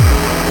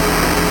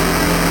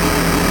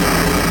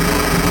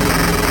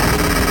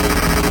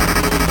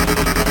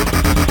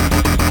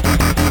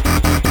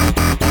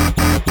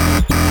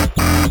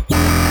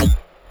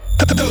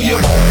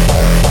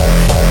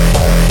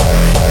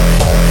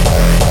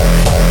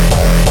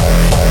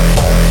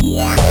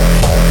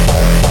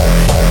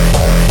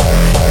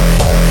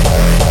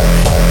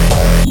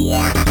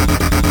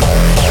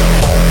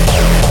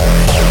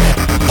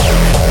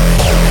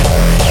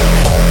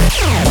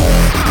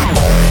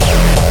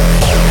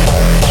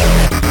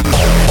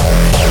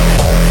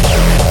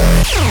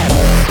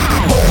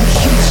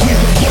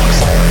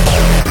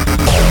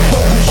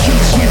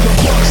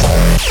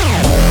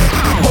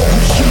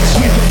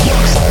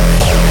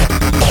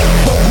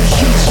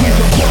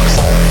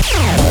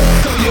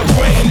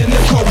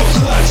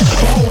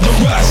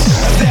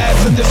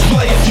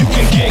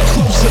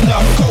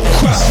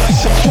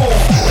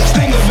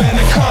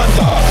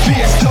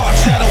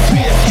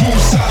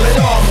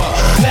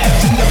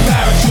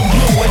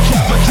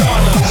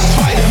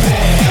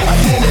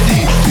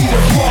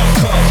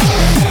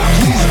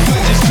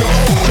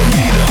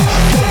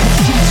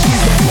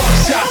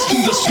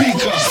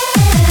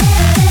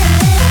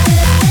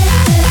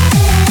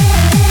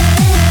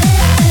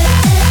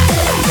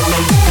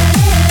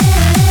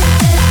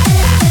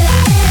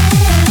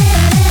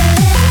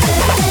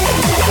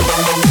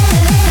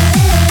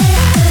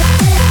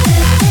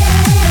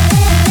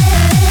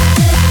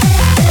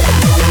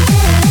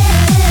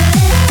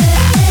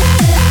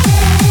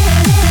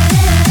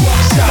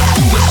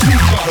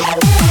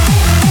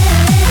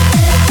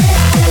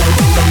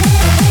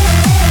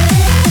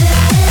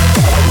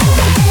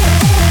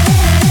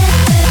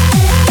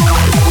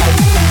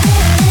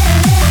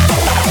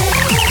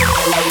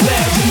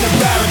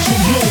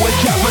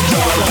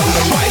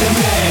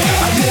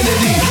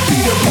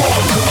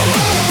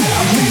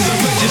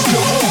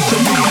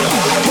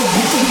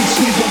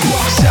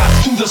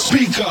 the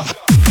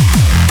speaker.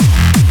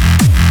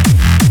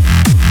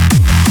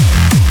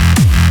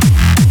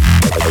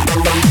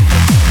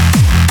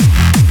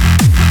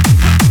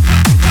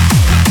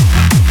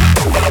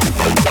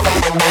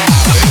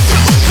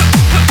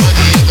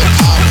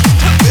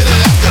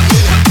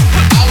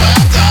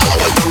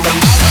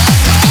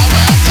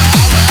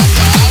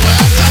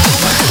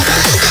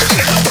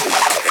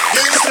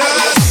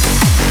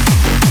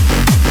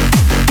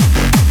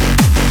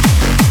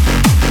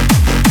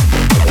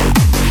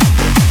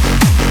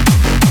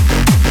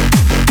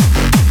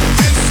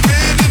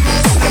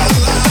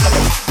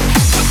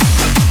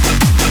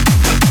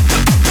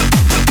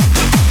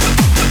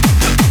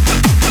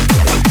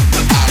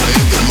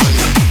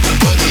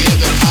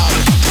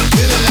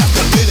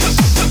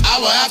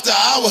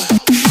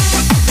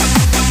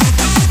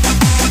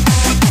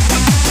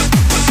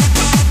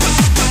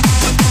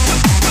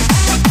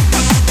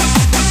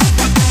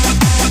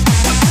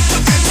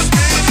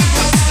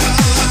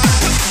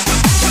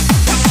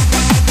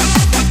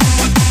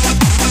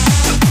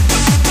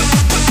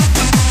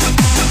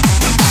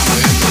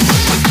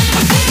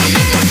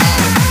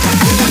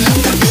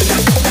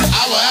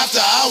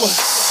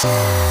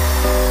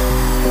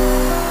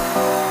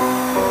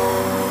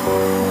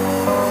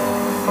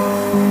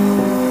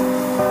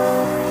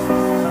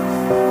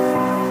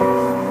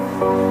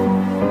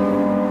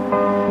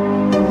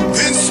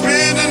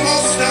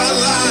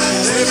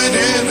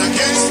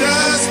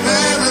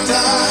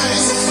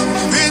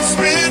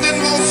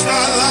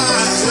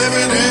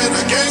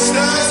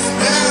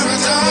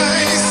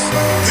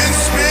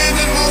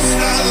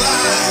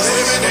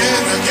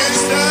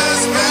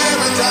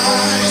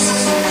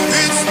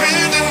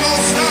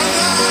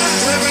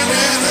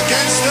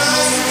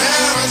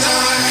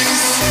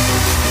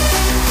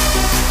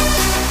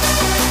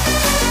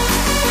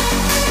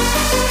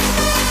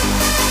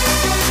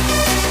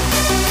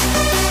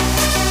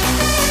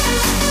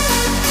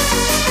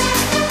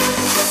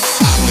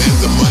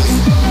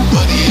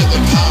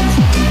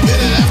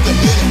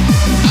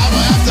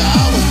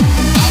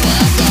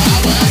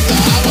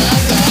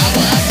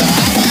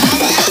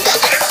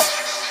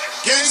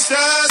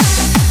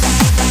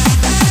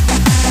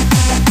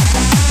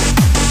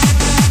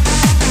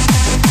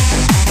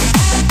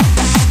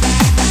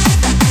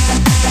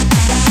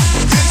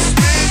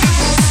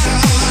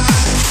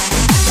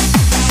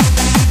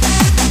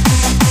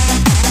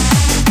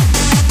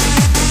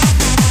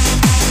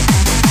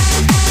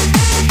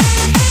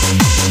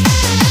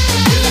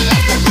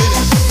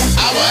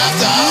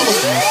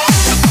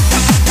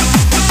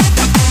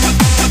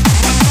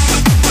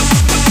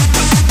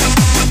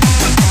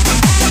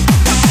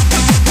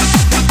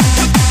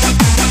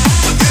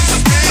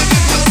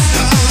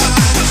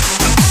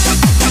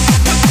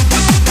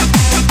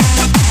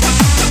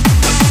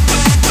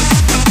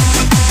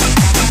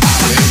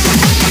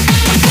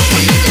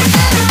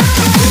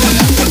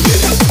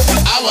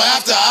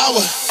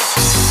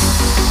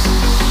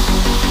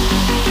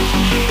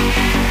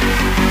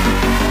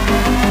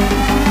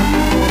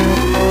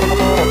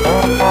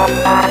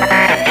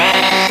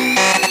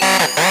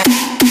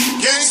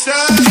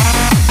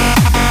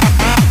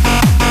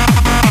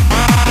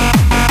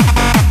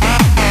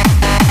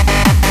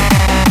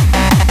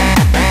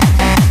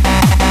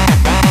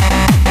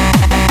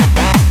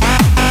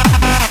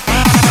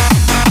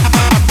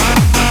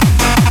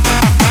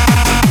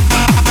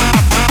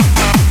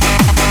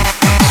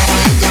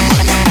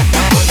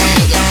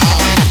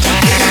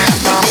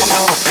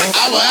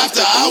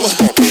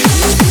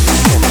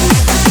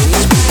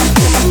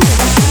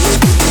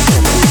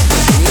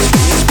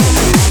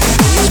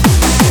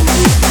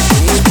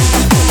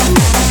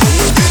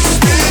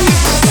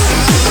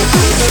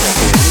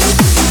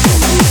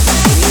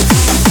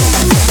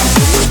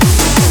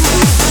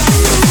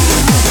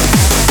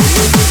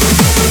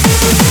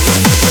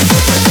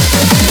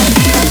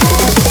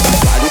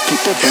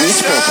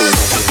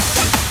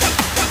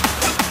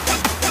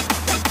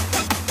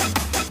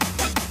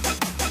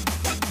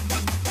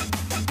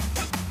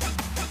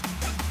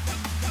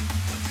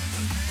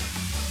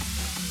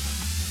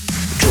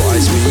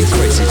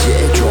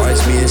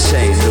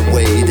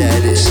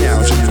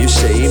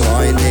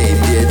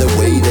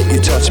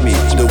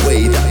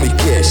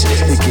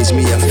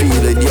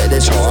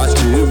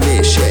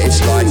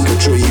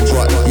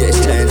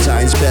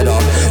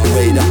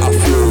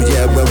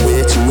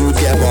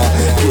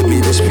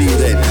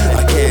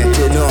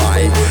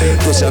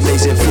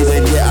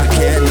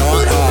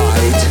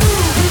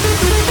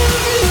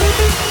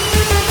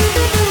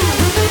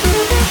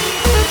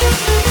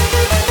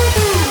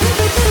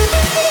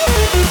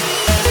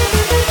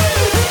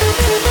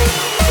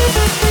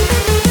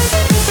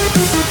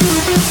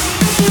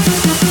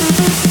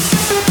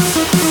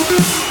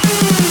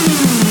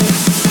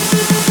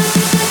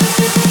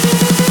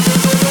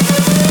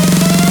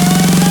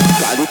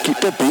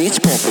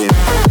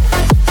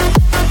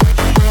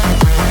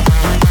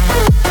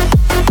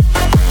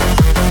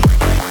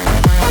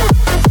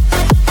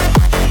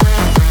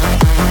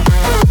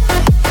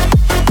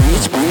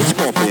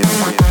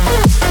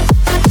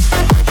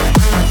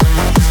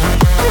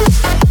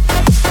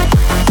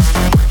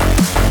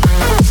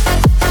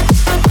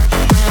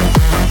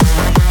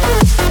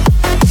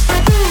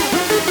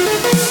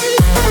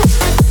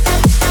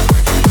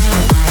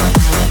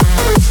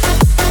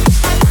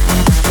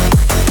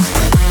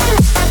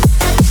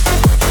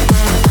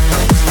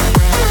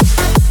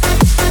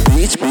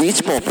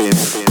 bumping.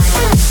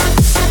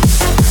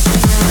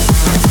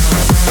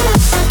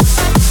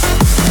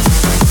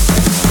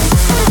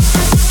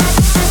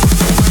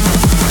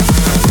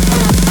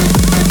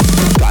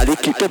 Gotta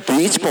keep the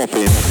beats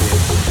bumping.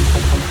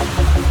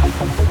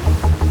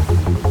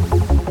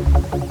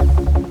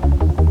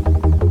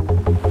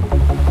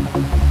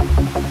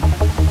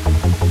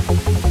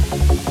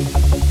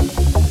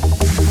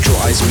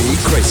 Drives me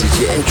crazy,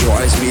 yeah, it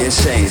drives me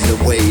insane.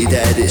 The way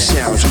that it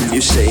sounds when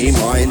you say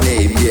my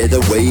name. Yeah,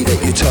 the way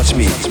that you touch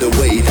me, the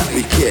way that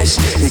we kiss.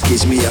 It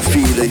gives me a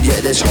feeling,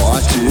 yeah, that's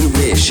hard to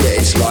miss. Yeah,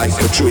 it's like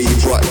a dream,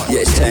 but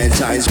yeah, it's 10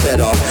 times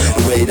better.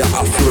 The way that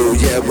I feel,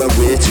 yeah, when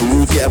we're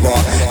together.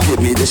 Give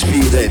me this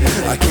feeling,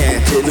 I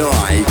can't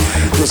deny.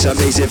 This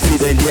amazing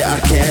feeling, yeah, I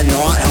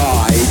cannot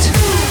hide.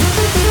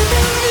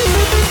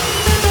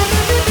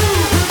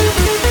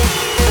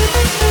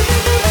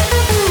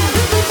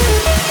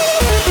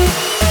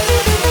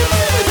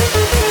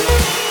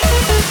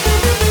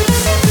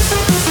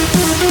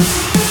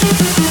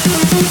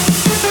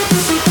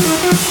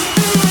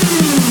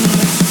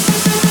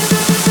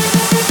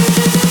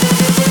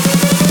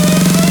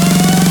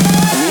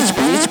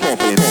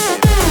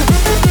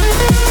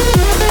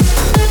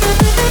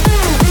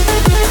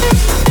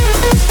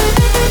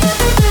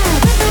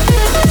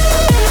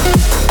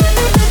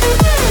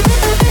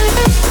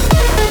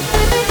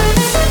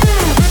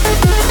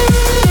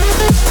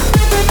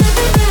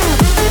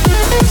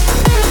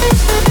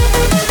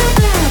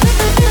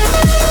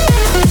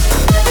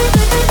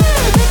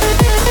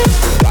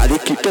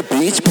 The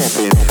beats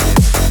popping.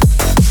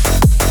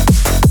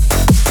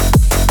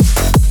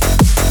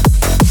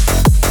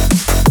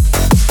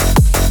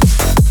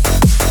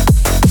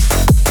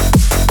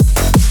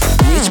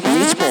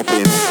 Beats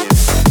popping.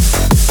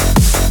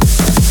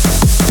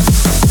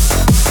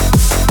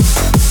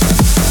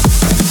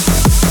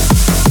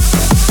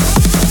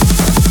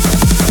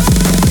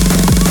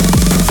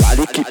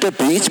 Gotta keep the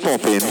beats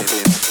popping.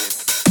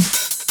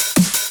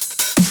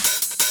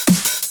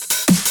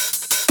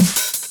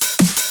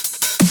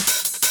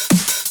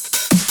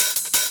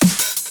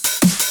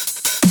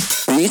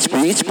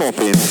 Beats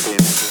popping.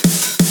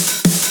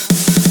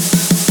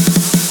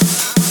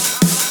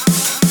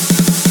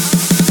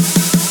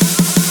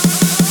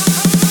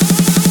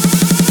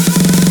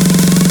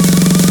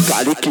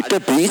 Gotta keep the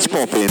beats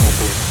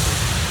popping.